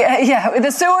don't we,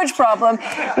 the sewage problem.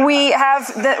 We have,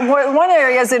 one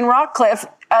area is in Rockcliffe.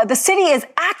 The city is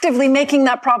actively making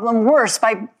that problem worse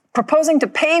by proposing to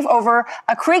pave over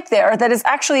a creek there that is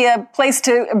actually a place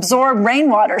to absorb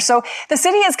rainwater. So the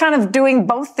city is kind of doing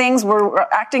both things. We're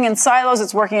acting in silos.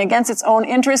 It's working against its own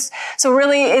interests. So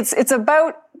really, it's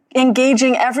about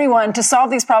engaging everyone to solve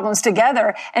these problems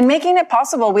together and making it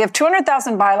possible. We have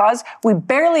 200,000 bylaws. We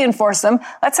barely enforce them.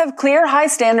 Let's have clear, high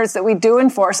standards that we do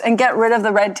enforce and get rid of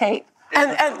the red tape.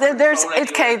 And there's,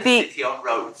 okay,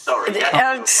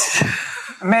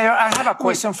 Mayor, I have a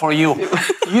question for you.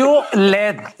 You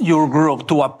led your group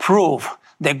to approve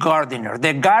the Gardener.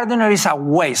 The Gardener is a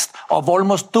waste of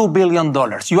almost $2 billion.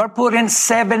 You are putting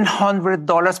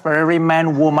 $700 per every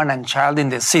man, woman, and child in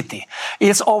the city.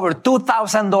 It's over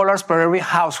 $2,000 per every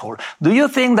household. Do you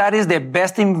think that is the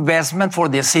best investment for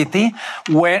the city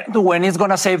when it's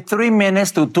going to save 3 minutes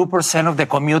to 2% of the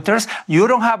commuters? You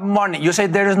don't have money. You say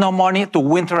there is no money to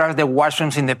winterize the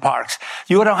washrooms in the parks.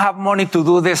 You don't have money to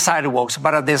do the sidewalks,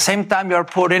 but at the same time, you are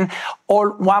putting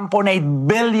all $1.8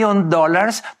 billion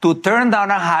to turn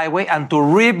down a highway and to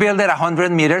rebuild it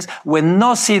 100 meters when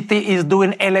no city is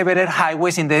doing elevated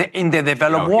highways in the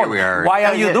developed world. Why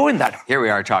are you doing that? Here we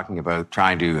are talking about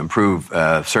trying to improve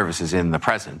services in the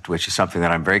present, which is something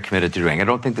that I'm very committed to doing. I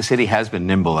don't think the city has been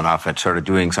nimble enough at sort of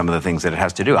doing some of the things that it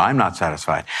has to do. I'm not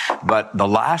satisfied. But the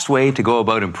last way to go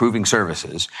about improving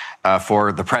services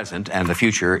for the present and the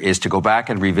future is to go back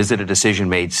and revisit a decision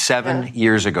made 7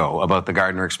 years ago about the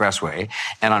Gardiner Expressway,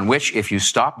 and on which, if you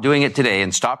stop doing it today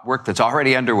and stop work that's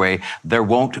already underway, there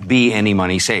won't be any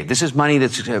money saved. This is money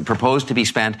that's proposed to be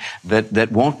spent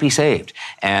that won't be saved.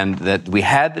 And that we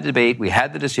had the debate, we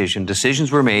had the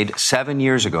decisions were made 7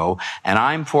 years ago, and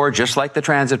I'm for, just like the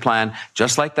transit plan,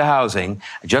 just like the housing,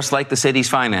 just like the city's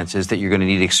finances, that you're going to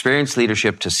need experienced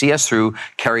leadership to see us through,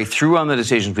 carry through on the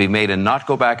decisions we've made, and not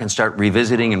go back and start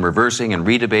revisiting and reversing and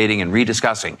redebating and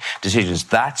rediscussing decisions.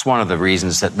 That's one of the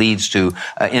reasons that leads to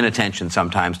inattention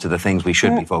sometimes to the things we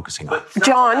should be focusing on.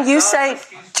 John, you say,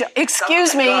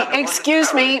 excuse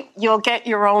me, you'll get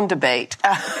your own debate.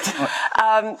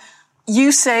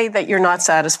 You say that you're not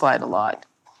satisfied a lot.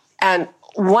 And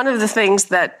one of the things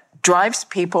that drives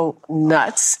people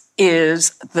nuts is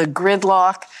the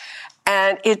gridlock.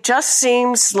 And it just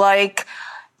seems like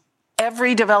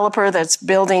every developer that's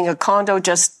building a condo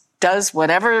just does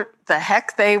whatever the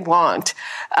heck they want.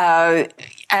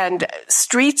 And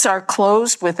streets are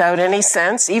closed without any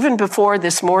sense. Even before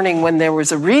this morning, when there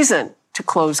was a reason to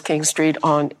close King Street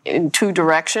in two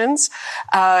directions,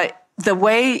 the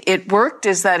way it worked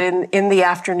is that in the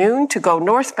afternoon, to go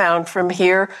northbound from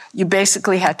here, you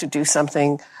basically had to do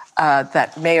something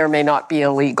that may or may not be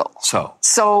illegal.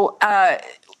 So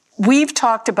we've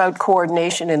talked about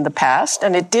coordination in the past,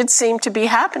 and it did seem to be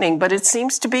happening, but it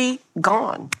seems to be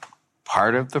gone.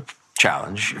 Part of the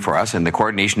challenge for us, and the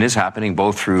coordination is happening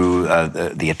both through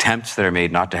the attempts that are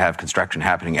made not to have construction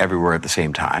happening everywhere at the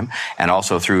same time, and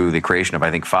also through the creation of,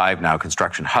 I think, 5 now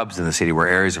construction hubs in the city where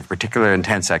areas of particular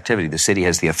intense activity, the city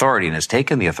has the authority and has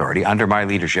taken the authority under my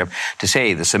leadership to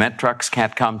say the cement trucks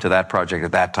can't come to that project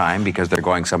at that time because they're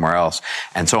going somewhere else,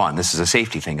 and so on. This is a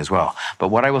safety thing as well. But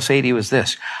what I will say to you is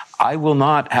this: I will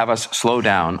not have us slow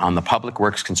down on the public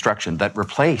works construction that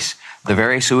replace the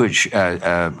very sewage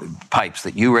pipes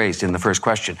that you raised in the first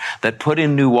question, that put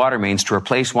in new water mains to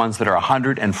replace ones that are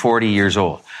 140 years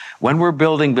old. When we're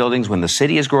building buildings, when the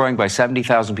city is growing by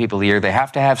 70,000 people a year, they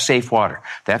have to have safe water.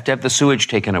 They have to have the sewage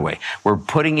taken away. We're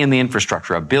putting in the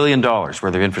infrastructure, $1 billion worth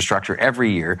of infrastructure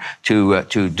every year to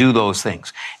do those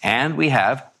things. And we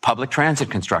have public transit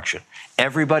construction.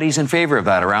 Everybody's in favor of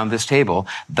that around this table.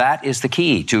 That is the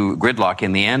key to gridlock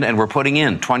in the end, and we're putting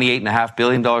in $28.5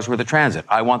 billion worth of transit.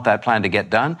 I want that plan to get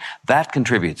done. That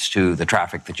contributes to the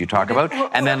traffic that you talk about.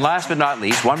 And then last but not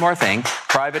least, one more thing,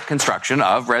 private construction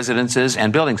of residences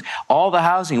and buildings. All the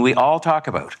housing we all talk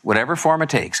about, whatever form it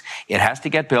takes, it has to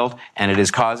get built, and it is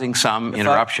causing some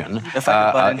interruption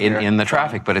in the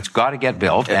traffic. But it's got to get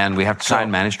built, and we have to try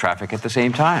and manage traffic at the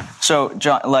same time. So,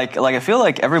 John, like I feel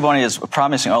like everybody is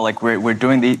promising, we're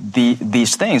doing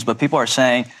these things, but people are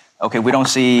saying, okay, we don't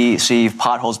see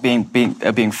potholes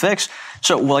being fixed.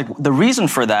 So, the reason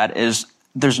for that is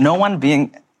there's no one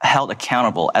being held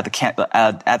accountable at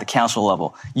the council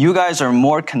level. You guys are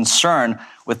more concerned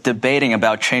with debating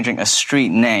about changing a street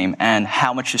name and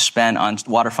how much you spend on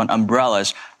waterfront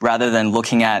umbrellas rather than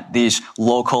looking at these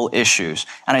local issues.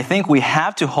 And I think we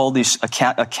have to hold these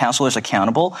councilors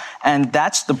accountable, and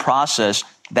that's the process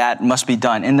that must be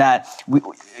done. In that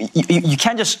you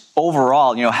can't just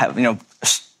overall,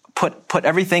 put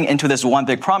everything into this one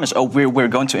big promise. Oh, we're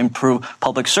going to improve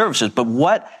public services, but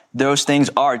what those things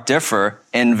differ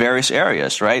in various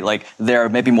areas, right? Like there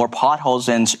may be more potholes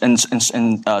in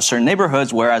certain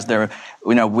neighborhoods, whereas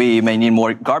we may need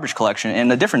more garbage collection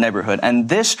in a different neighborhood. And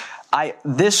this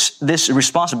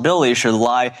responsibility should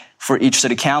lie for each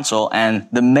city council, and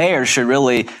the mayor should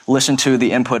really listen to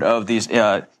the input of these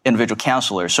individual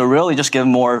councilors. So really just give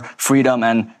more freedom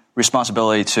and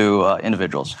responsibility to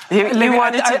individuals. You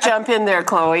wanted to jump in there,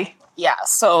 Chloe. Yeah,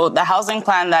 so the housing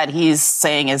plan that he's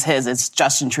saying is his, it's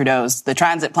Justin Trudeau's. The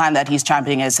transit plan that he's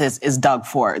championing is his, is Doug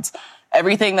Ford's.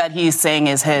 Everything that he's saying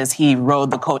is his. He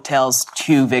rode the coattails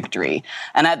to victory.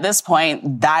 And at this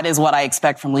point, that is what I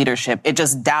expect from leadership. It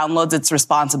just downloads its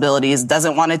responsibilities,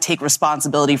 doesn't want to take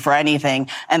responsibility for anything,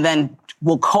 and then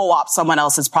will co-opt someone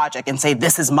else's project and say,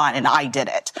 this is mine and I did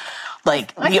it.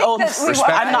 Like, I'm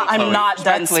not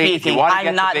done speaking.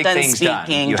 I'm not done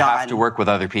speaking, you John. have to work with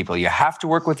other people. You have to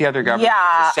work with the other government.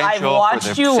 Yeah, it's essential I've watched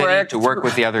for the you city work to work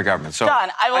with the other government. So, John,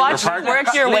 I watched you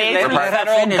work your way through the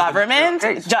federal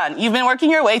government. John, you've been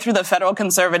working your way through the federal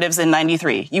conservatives in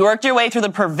 93. You worked your way through the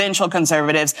provincial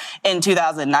conservatives in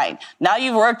 2009. Now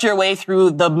you've worked your way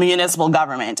through the municipal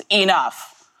government. Enough.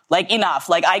 Enough.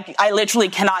 I literally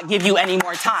cannot give you any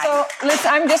more time. So,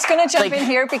 listen, I'm just going to jump in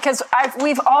here because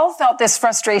we've all felt this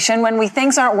frustration when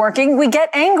things aren't working. We get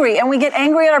angry, and we get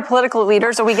angry at our political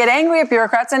leaders, or we get angry at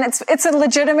bureaucrats, and it's a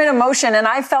legitimate emotion, and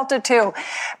I felt it too.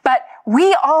 But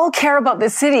we all care about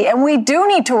this city, and we do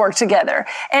need to work together,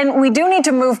 and we do need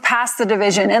to move past the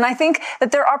division. And I think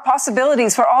that there are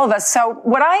possibilities for all of us. So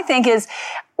what I think is,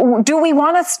 do we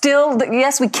want to still,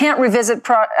 yes, we can't revisit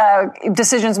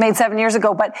decisions made 7 years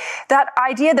ago, but that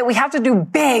idea that we have to do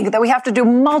big, that we have to do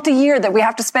multi-year, that we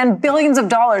have to spend billions of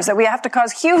dollars, that we have to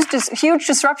cause huge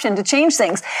disruption to change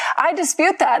things, I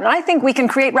dispute that. And I think we can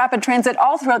create rapid transit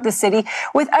all throughout the city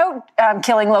without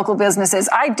killing local businesses.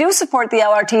 I do support the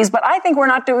LRTs, but I think we're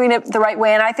not doing it the right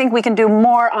way, and I think we can do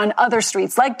more on other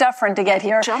streets, like Dufferin, to get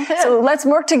here. Jump in. So let's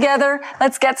work together,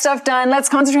 let's get stuff done, let's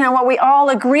concentrate on what we all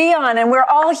agree on, and we're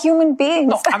all human beings.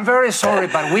 No, I'm very sorry,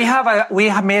 but we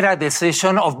have made a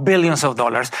decision of billions of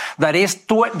dollars. That is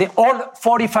all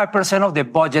 45% of the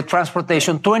budget,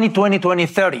 transportation, 2020,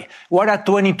 2030. We're at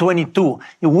 2022.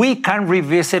 We can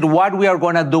revisit what we are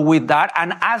going to do with that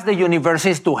and ask the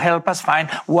universities to help us find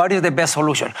what is the best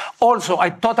solution. Also, I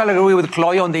totally agree with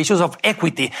Chloe on the issues of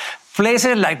equity.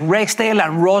 Places like Rexdale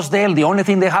and Rosedale, the only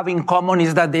thing they have in common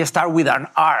is that they start with an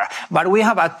R. But we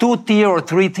have a 2-tier or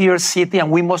 3-tier city, and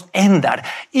we must end that.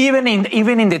 Even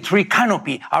in the tree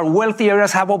canopy, our wealthy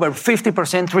areas have over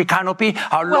 50% tree canopy.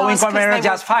 Our low-income areas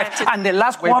just 5%. And the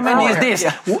last comment is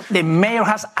this: the mayor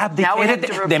has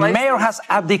abdicated. The mayor has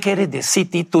abdicated the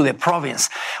city to the province.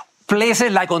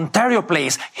 Places like Ontario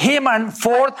Place, him and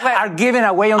Ford are giving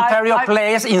away Ontario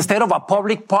Place instead of a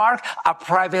public park, a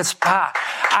private spa.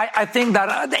 I think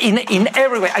that in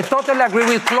every way, I totally agree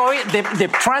with Chloe. The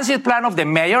transit plan of the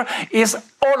mayor is,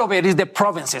 all of it is the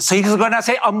provinces. So he's going to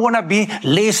say, I'm going to be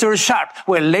laser sharp.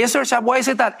 Well, laser sharp, why is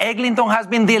it that Eglinton has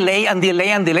been delayed,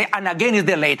 and again is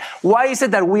delayed? Why is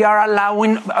it that we are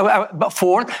allowing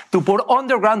Ford to put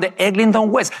underground the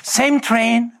Eglinton West? Same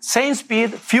train, same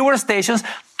speed, fewer stations,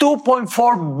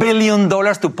 $2.4 billion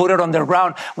to put it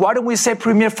underground. Why don't we say,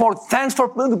 Premier Ford, thanks for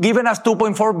giving us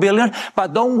 $2.4 billion,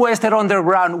 but don't waste it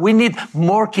underground. We need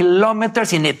more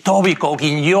kilometers in Etobicoke,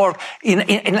 in York,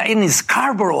 in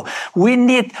Scarborough. We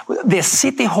need the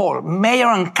city hall. Mayor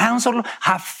and council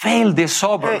have failed the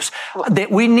suburbs.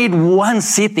 We need one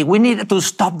city. We need to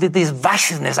stop this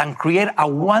divisiveness and create a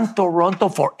one Toronto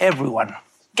for everyone.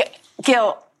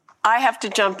 Gil, I have to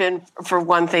jump in for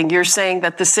one thing. You're saying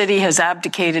that the city has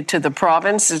abdicated to the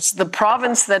province. It's the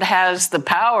province that has the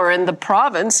power, and the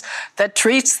province that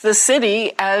treats the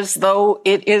city as though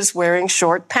it is wearing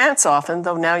short pants often,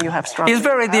 though now you have strong. It's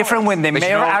very different when the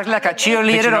mayor acts like a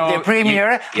cheerleader of the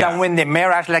premier than when the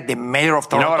mayor acts like the mayor of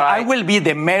Toronto. I will be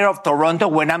the mayor of Toronto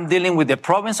when I'm dealing with the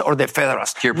province or the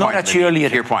federals, not a cheerleader.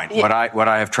 To your point, what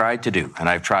I have tried to do, and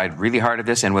I've tried really hard at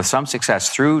this, and with some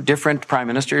success through different prime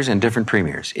ministers and different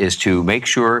premiers, is to make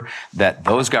sure that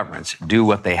those governments do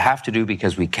what they have to do,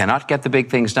 because we cannot get the big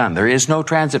things done. There is no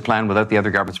transit plan without the other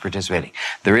governments participating.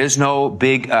 There is no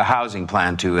big housing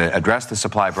plan to address the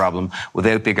supply problem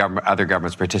without the other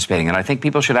governments participating. And I think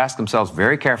people should ask themselves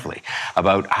very carefully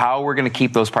about how we're going to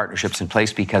keep those partnerships in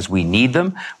place, because we need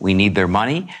them. We need their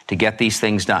money to get these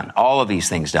things done, all of these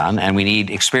things done. And we need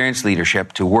experienced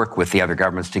leadership to work with the other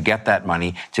governments to get that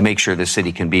money to make sure the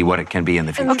city can be what it can be in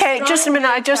the future. Okay, just a minute.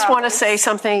 I just want to say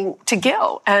something to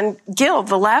Gil. And Gil,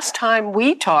 the last time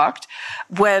we talked,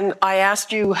 when I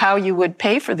asked you how you would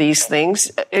pay for these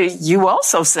things, you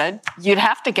also said you'd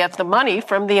have to get the money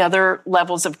from the other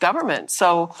levels of government.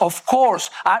 So, of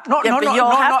course,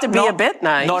 you'll have to be a bit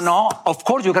nice. No, of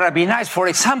course you gotta be nice. For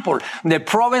example, the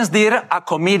province did a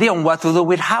committee on what to do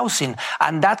with housing,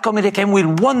 and that committee came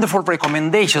with wonderful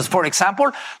recommendations. For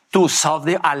example, to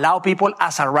allow people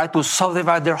as a right to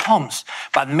subdivide their homes.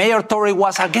 But Mayor Tory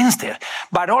was against it.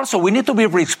 But also, we need to be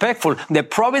respectful. The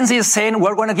province is saying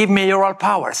we're going to give mayoral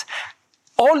powers.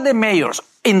 all the mayors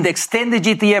in the extended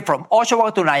GTA from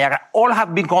Oshawa to Niagara all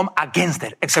have become against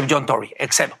it, except John Tory.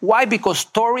 Why? Because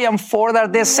Tory and Ford are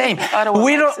the same.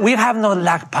 We have not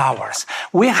lacked powers.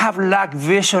 We have lacked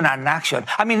vision and action.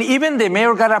 I mean, even the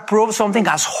mayor got approved something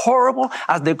as horrible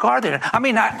as the Garden. I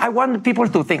mean, I want people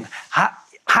to think,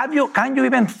 can you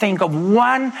even think of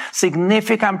one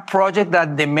significant project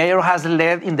that the mayor has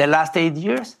led in the last 8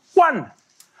 years? One.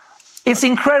 It's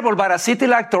incredible, but a city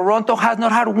like Toronto has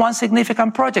not had one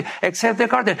significant project except the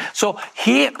Garden. So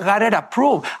he got it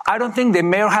approved. I don't think the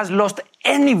mayor has lost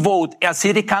any vote at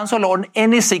city council on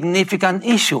any significant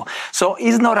issue. So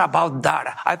it's not about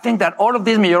that. I think that all of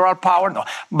this mayoral power, no.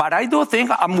 But I do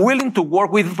think I'm willing to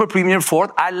work with Premier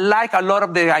Ford. I like a lot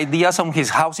of the ideas on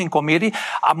his housing committee.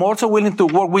 I'm also willing to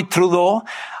work with Trudeau.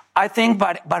 I think,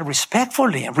 but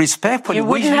respectfully. You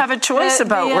wouldn't have a choice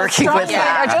about working with them.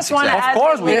 I just want to add,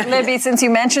 Libby, since you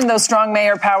mentioned those strong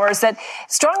mayor powers, that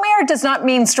strong mayor does not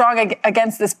mean strong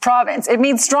against this province. It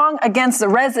means strong against the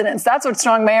residents. That's what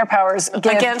strong mayor powers give.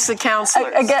 Against the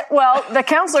councillors. Well, the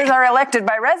councillors are elected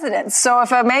by residents. So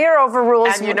if a mayor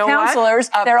overrules councillors,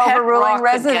 they're overruling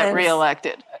residents. Get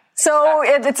reelected. So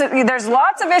there's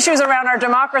lots of issues around our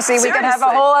democracy. We could have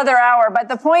a whole other hour. But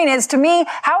the point is, to me,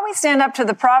 how we stand up to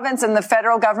the province and the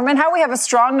federal government, how we have a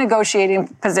strong negotiating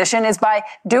position is by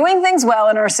doing things well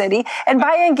in our city and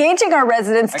by engaging our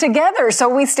residents together. So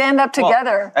we stand up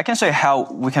together. Well, I can say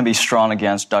how we can be strong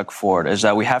against Doug Ford is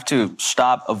that we have to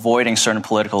stop avoiding certain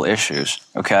political issues.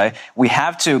 Okay. We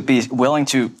have to be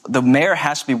the mayor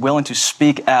has to be willing to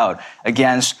speak out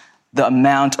against the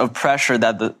amount of pressure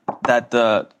that the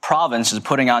province is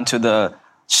putting onto the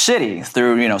city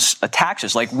through,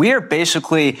 taxes. Like, we're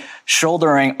basically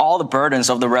shouldering all the burdens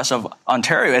of the rest of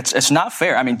Ontario. It's not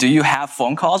fair. I mean, do you have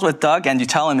phone calls with Doug and you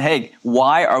tell him, hey,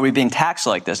 why are we being taxed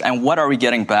like this? And what are we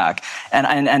getting back?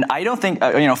 And I don't think,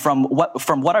 from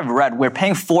what I've read, we're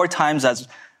paying four times as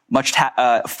much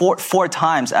taxes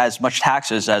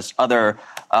as other,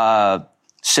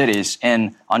 cities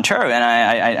in Ontario,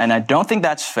 and I don't think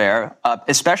that's fair,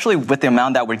 especially with the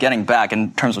amount that we're getting back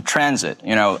in terms of transit.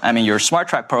 Your Smart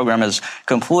Track program is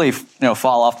completely,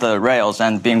 fall off the rails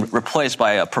and being replaced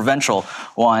by a provincial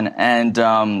one, and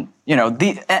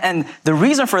the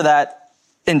reason for that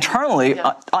internally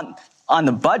on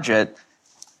the budget.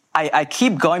 I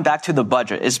keep going back to the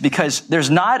budget is because there's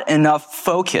not enough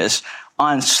focus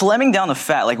on slimming down the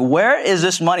fat. Like, where is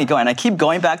this money going? I keep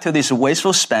going back to this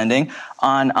wasteful spending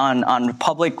on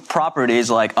public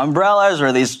properties like umbrellas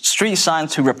or these street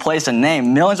signs to replace a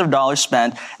name, millions of dollars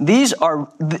spent.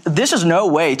 This is no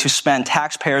way to spend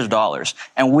taxpayers' dollars.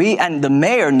 And the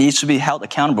mayor needs to be held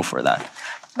accountable for that.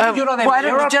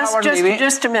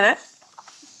 Just a minute.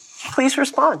 Please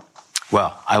respond.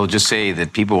 Well, I will just say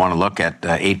that people want to look at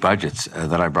 8 budgets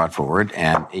that I brought forward,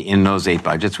 and in those 8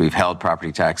 budgets, we've held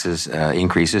property taxes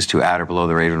increases to at or below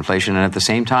the rate of inflation, and at the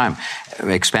same time,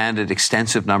 expanded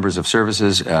extensive numbers of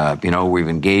services. We've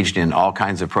engaged in all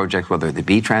kinds of projects, whether they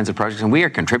be transit projects, and we are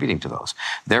contributing to those.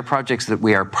 They're projects that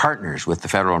we are partners with the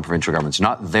federal and provincial governments,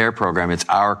 not their program, it's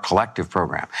our collective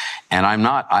program. And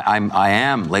I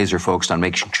am laser focused on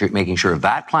making sure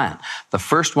that plan, the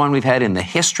first one we've had in the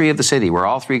history of the city, where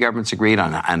all 3 governments agreed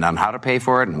on how to pay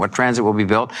for it and what transit will be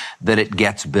built, that it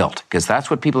gets built. Because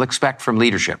that's what people expect from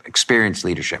leadership, experienced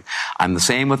leadership. I'm the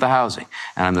same with the housing,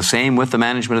 and I'm the same with the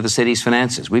management of the city's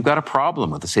finances. We've got a problem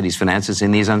with the city's finances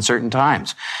in these uncertain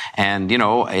times. And,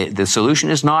 the solution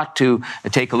is not to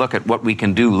take a look at what we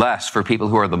can do less for people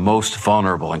who are the most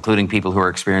vulnerable, including people who are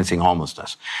experiencing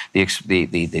homelessness.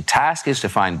 The task is to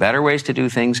find better ways to do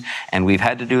things, and we've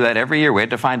had to do that every year. We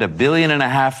had to find $1.5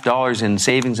 billion in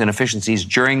savings and efficiencies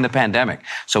during the pandemic.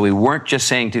 So we weren't just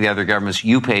saying to the other governments,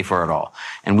 you pay for it all.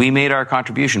 And we made our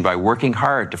contribution by working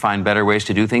hard to find better ways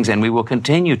to do things, and we will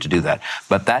continue to do that.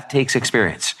 But that takes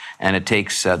experience, and it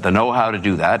takes the know-how to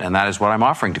do that, and that is what I'm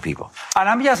offering to people. And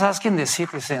I'm just asking the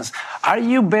citizens, are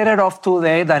you better off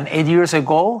today than 8 years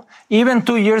ago? Even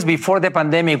 2 years before the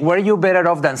pandemic, were you better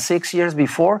off than 6 years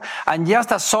before? And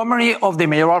just a summary of the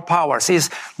mayoral powers is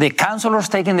the councillors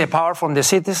taking the power from the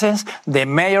citizens, the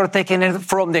mayor taking it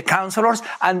from the councillors,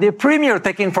 and the premier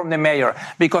taking from the mayor.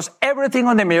 Because everything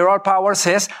on the mayoral power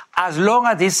says, as long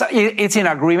as it's in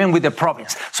agreement with the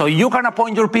province. So you can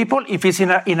appoint your people if it's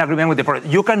in agreement with the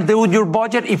province. You can do your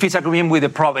budget if it's agreement with the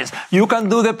province. You can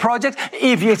do the project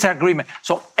if it's agreement.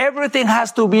 So everything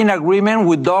has to be in agreement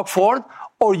with Doug Ford,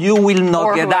 or you will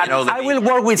not get that. Libby, I will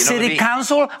work with city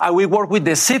council, I will work with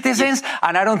the citizens,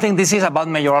 and I don't think this is about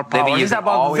mayoral power. Libby, it's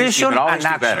about vision and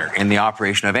action. Better in the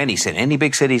operation of any city. Any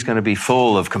big city is going to be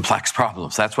full of complex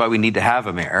problems. That's why we need to have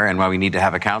a mayor and why we need to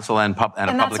have a council and a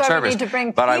public service. We need to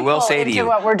bring but I will say to you,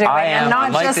 what we're doing, I am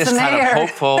not like just this the kind mayor. of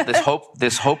hopeful,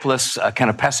 this hopeless kind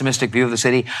of pessimistic view of the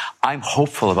city. I'm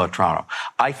hopeful about Toronto.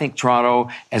 I think Toronto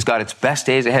has got its best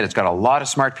days ahead. It's got a lot of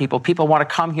smart people. People want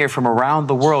to come here from around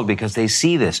the world because they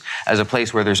see this as a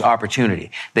place where there's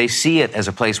opportunity. They see it as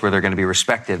a place where they're going to be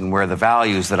respected and where the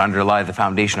values that underlie the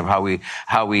foundation of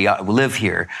how we live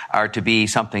here are to be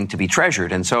something to be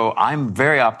treasured. And so I'm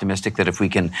very optimistic that if we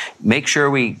can make sure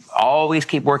we always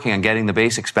keep working on getting the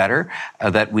basics better,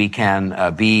 that we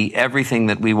can be everything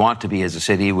that we want to be as a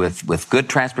city with good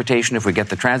transportation. If we get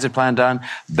the transit plan done,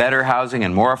 better housing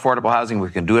and more affordable housing, we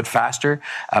can do it faster.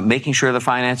 Making sure the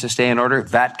finances stay in order,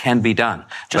 that can be done.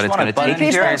 Just but it's going to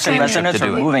take residents to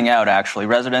do are it. moving out, actually.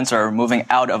 Residents are moving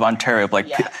out of Ontario.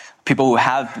 People who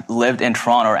have lived in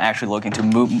Toronto are actually looking to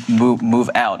move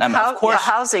out. I mean, of course,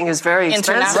 housing is very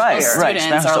expensive. Right.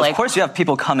 So of course, you have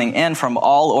people coming in from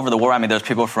all over the world. I mean, there's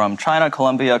people from China,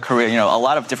 Colombia, Korea, a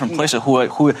lot of different places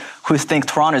who think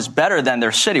Toronto is better than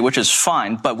their city, which is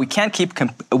fine. But we can't keep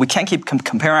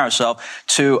comparing ourselves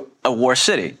to a war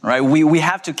city, right? We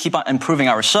have to keep on improving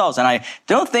ourselves, and I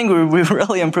don't think we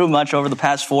really improved much over the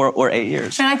past 4 or 8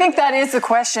 years. And I think that is the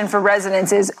question for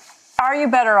residents: is are you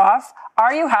better off?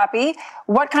 Are you happy?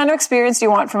 What kind of experience do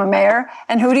you want from a mayor?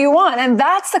 And who do you want? And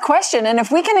that's the question. And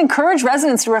if we can encourage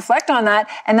residents to reflect on that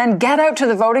and then get out to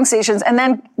the voting stations and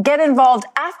then get involved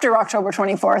after October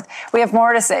 24th, we have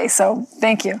more to say. So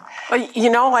thank you.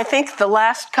 Well, I think the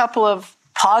last couple of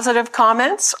positive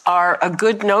comments are a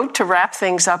good note to wrap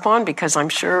things up on, because I'm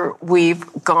sure we've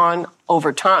gone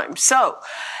over time. So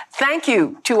thank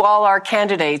you to all our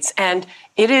candidates. And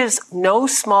it is no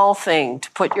small thing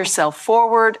to put yourself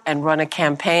forward and run a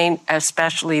campaign,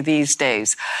 especially these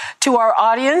days. To our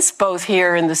audience, both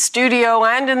here in the studio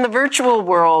and in the virtual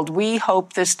world, we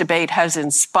hope this debate has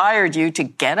inspired you to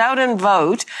get out and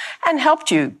vote and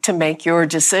helped you to make your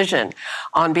decision.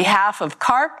 On behalf of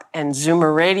CARP and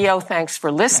Zoomer Radio, thanks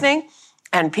for listening.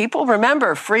 And people,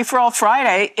 remember, Free for All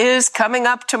Friday is coming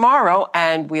up tomorrow,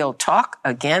 and we'll talk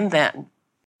again then.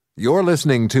 You're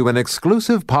listening to an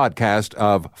exclusive podcast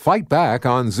of Fight Back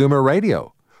on Zoomer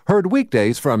Radio. Heard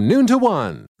weekdays from noon to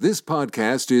 1. This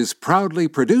podcast is proudly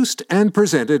produced and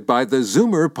presented by the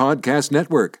Zoomer Podcast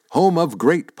Network, home of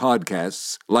great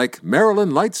podcasts like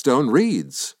Marilyn Lightstone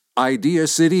Reads, Idea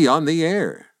City on the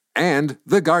Air, and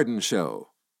The Garden Show.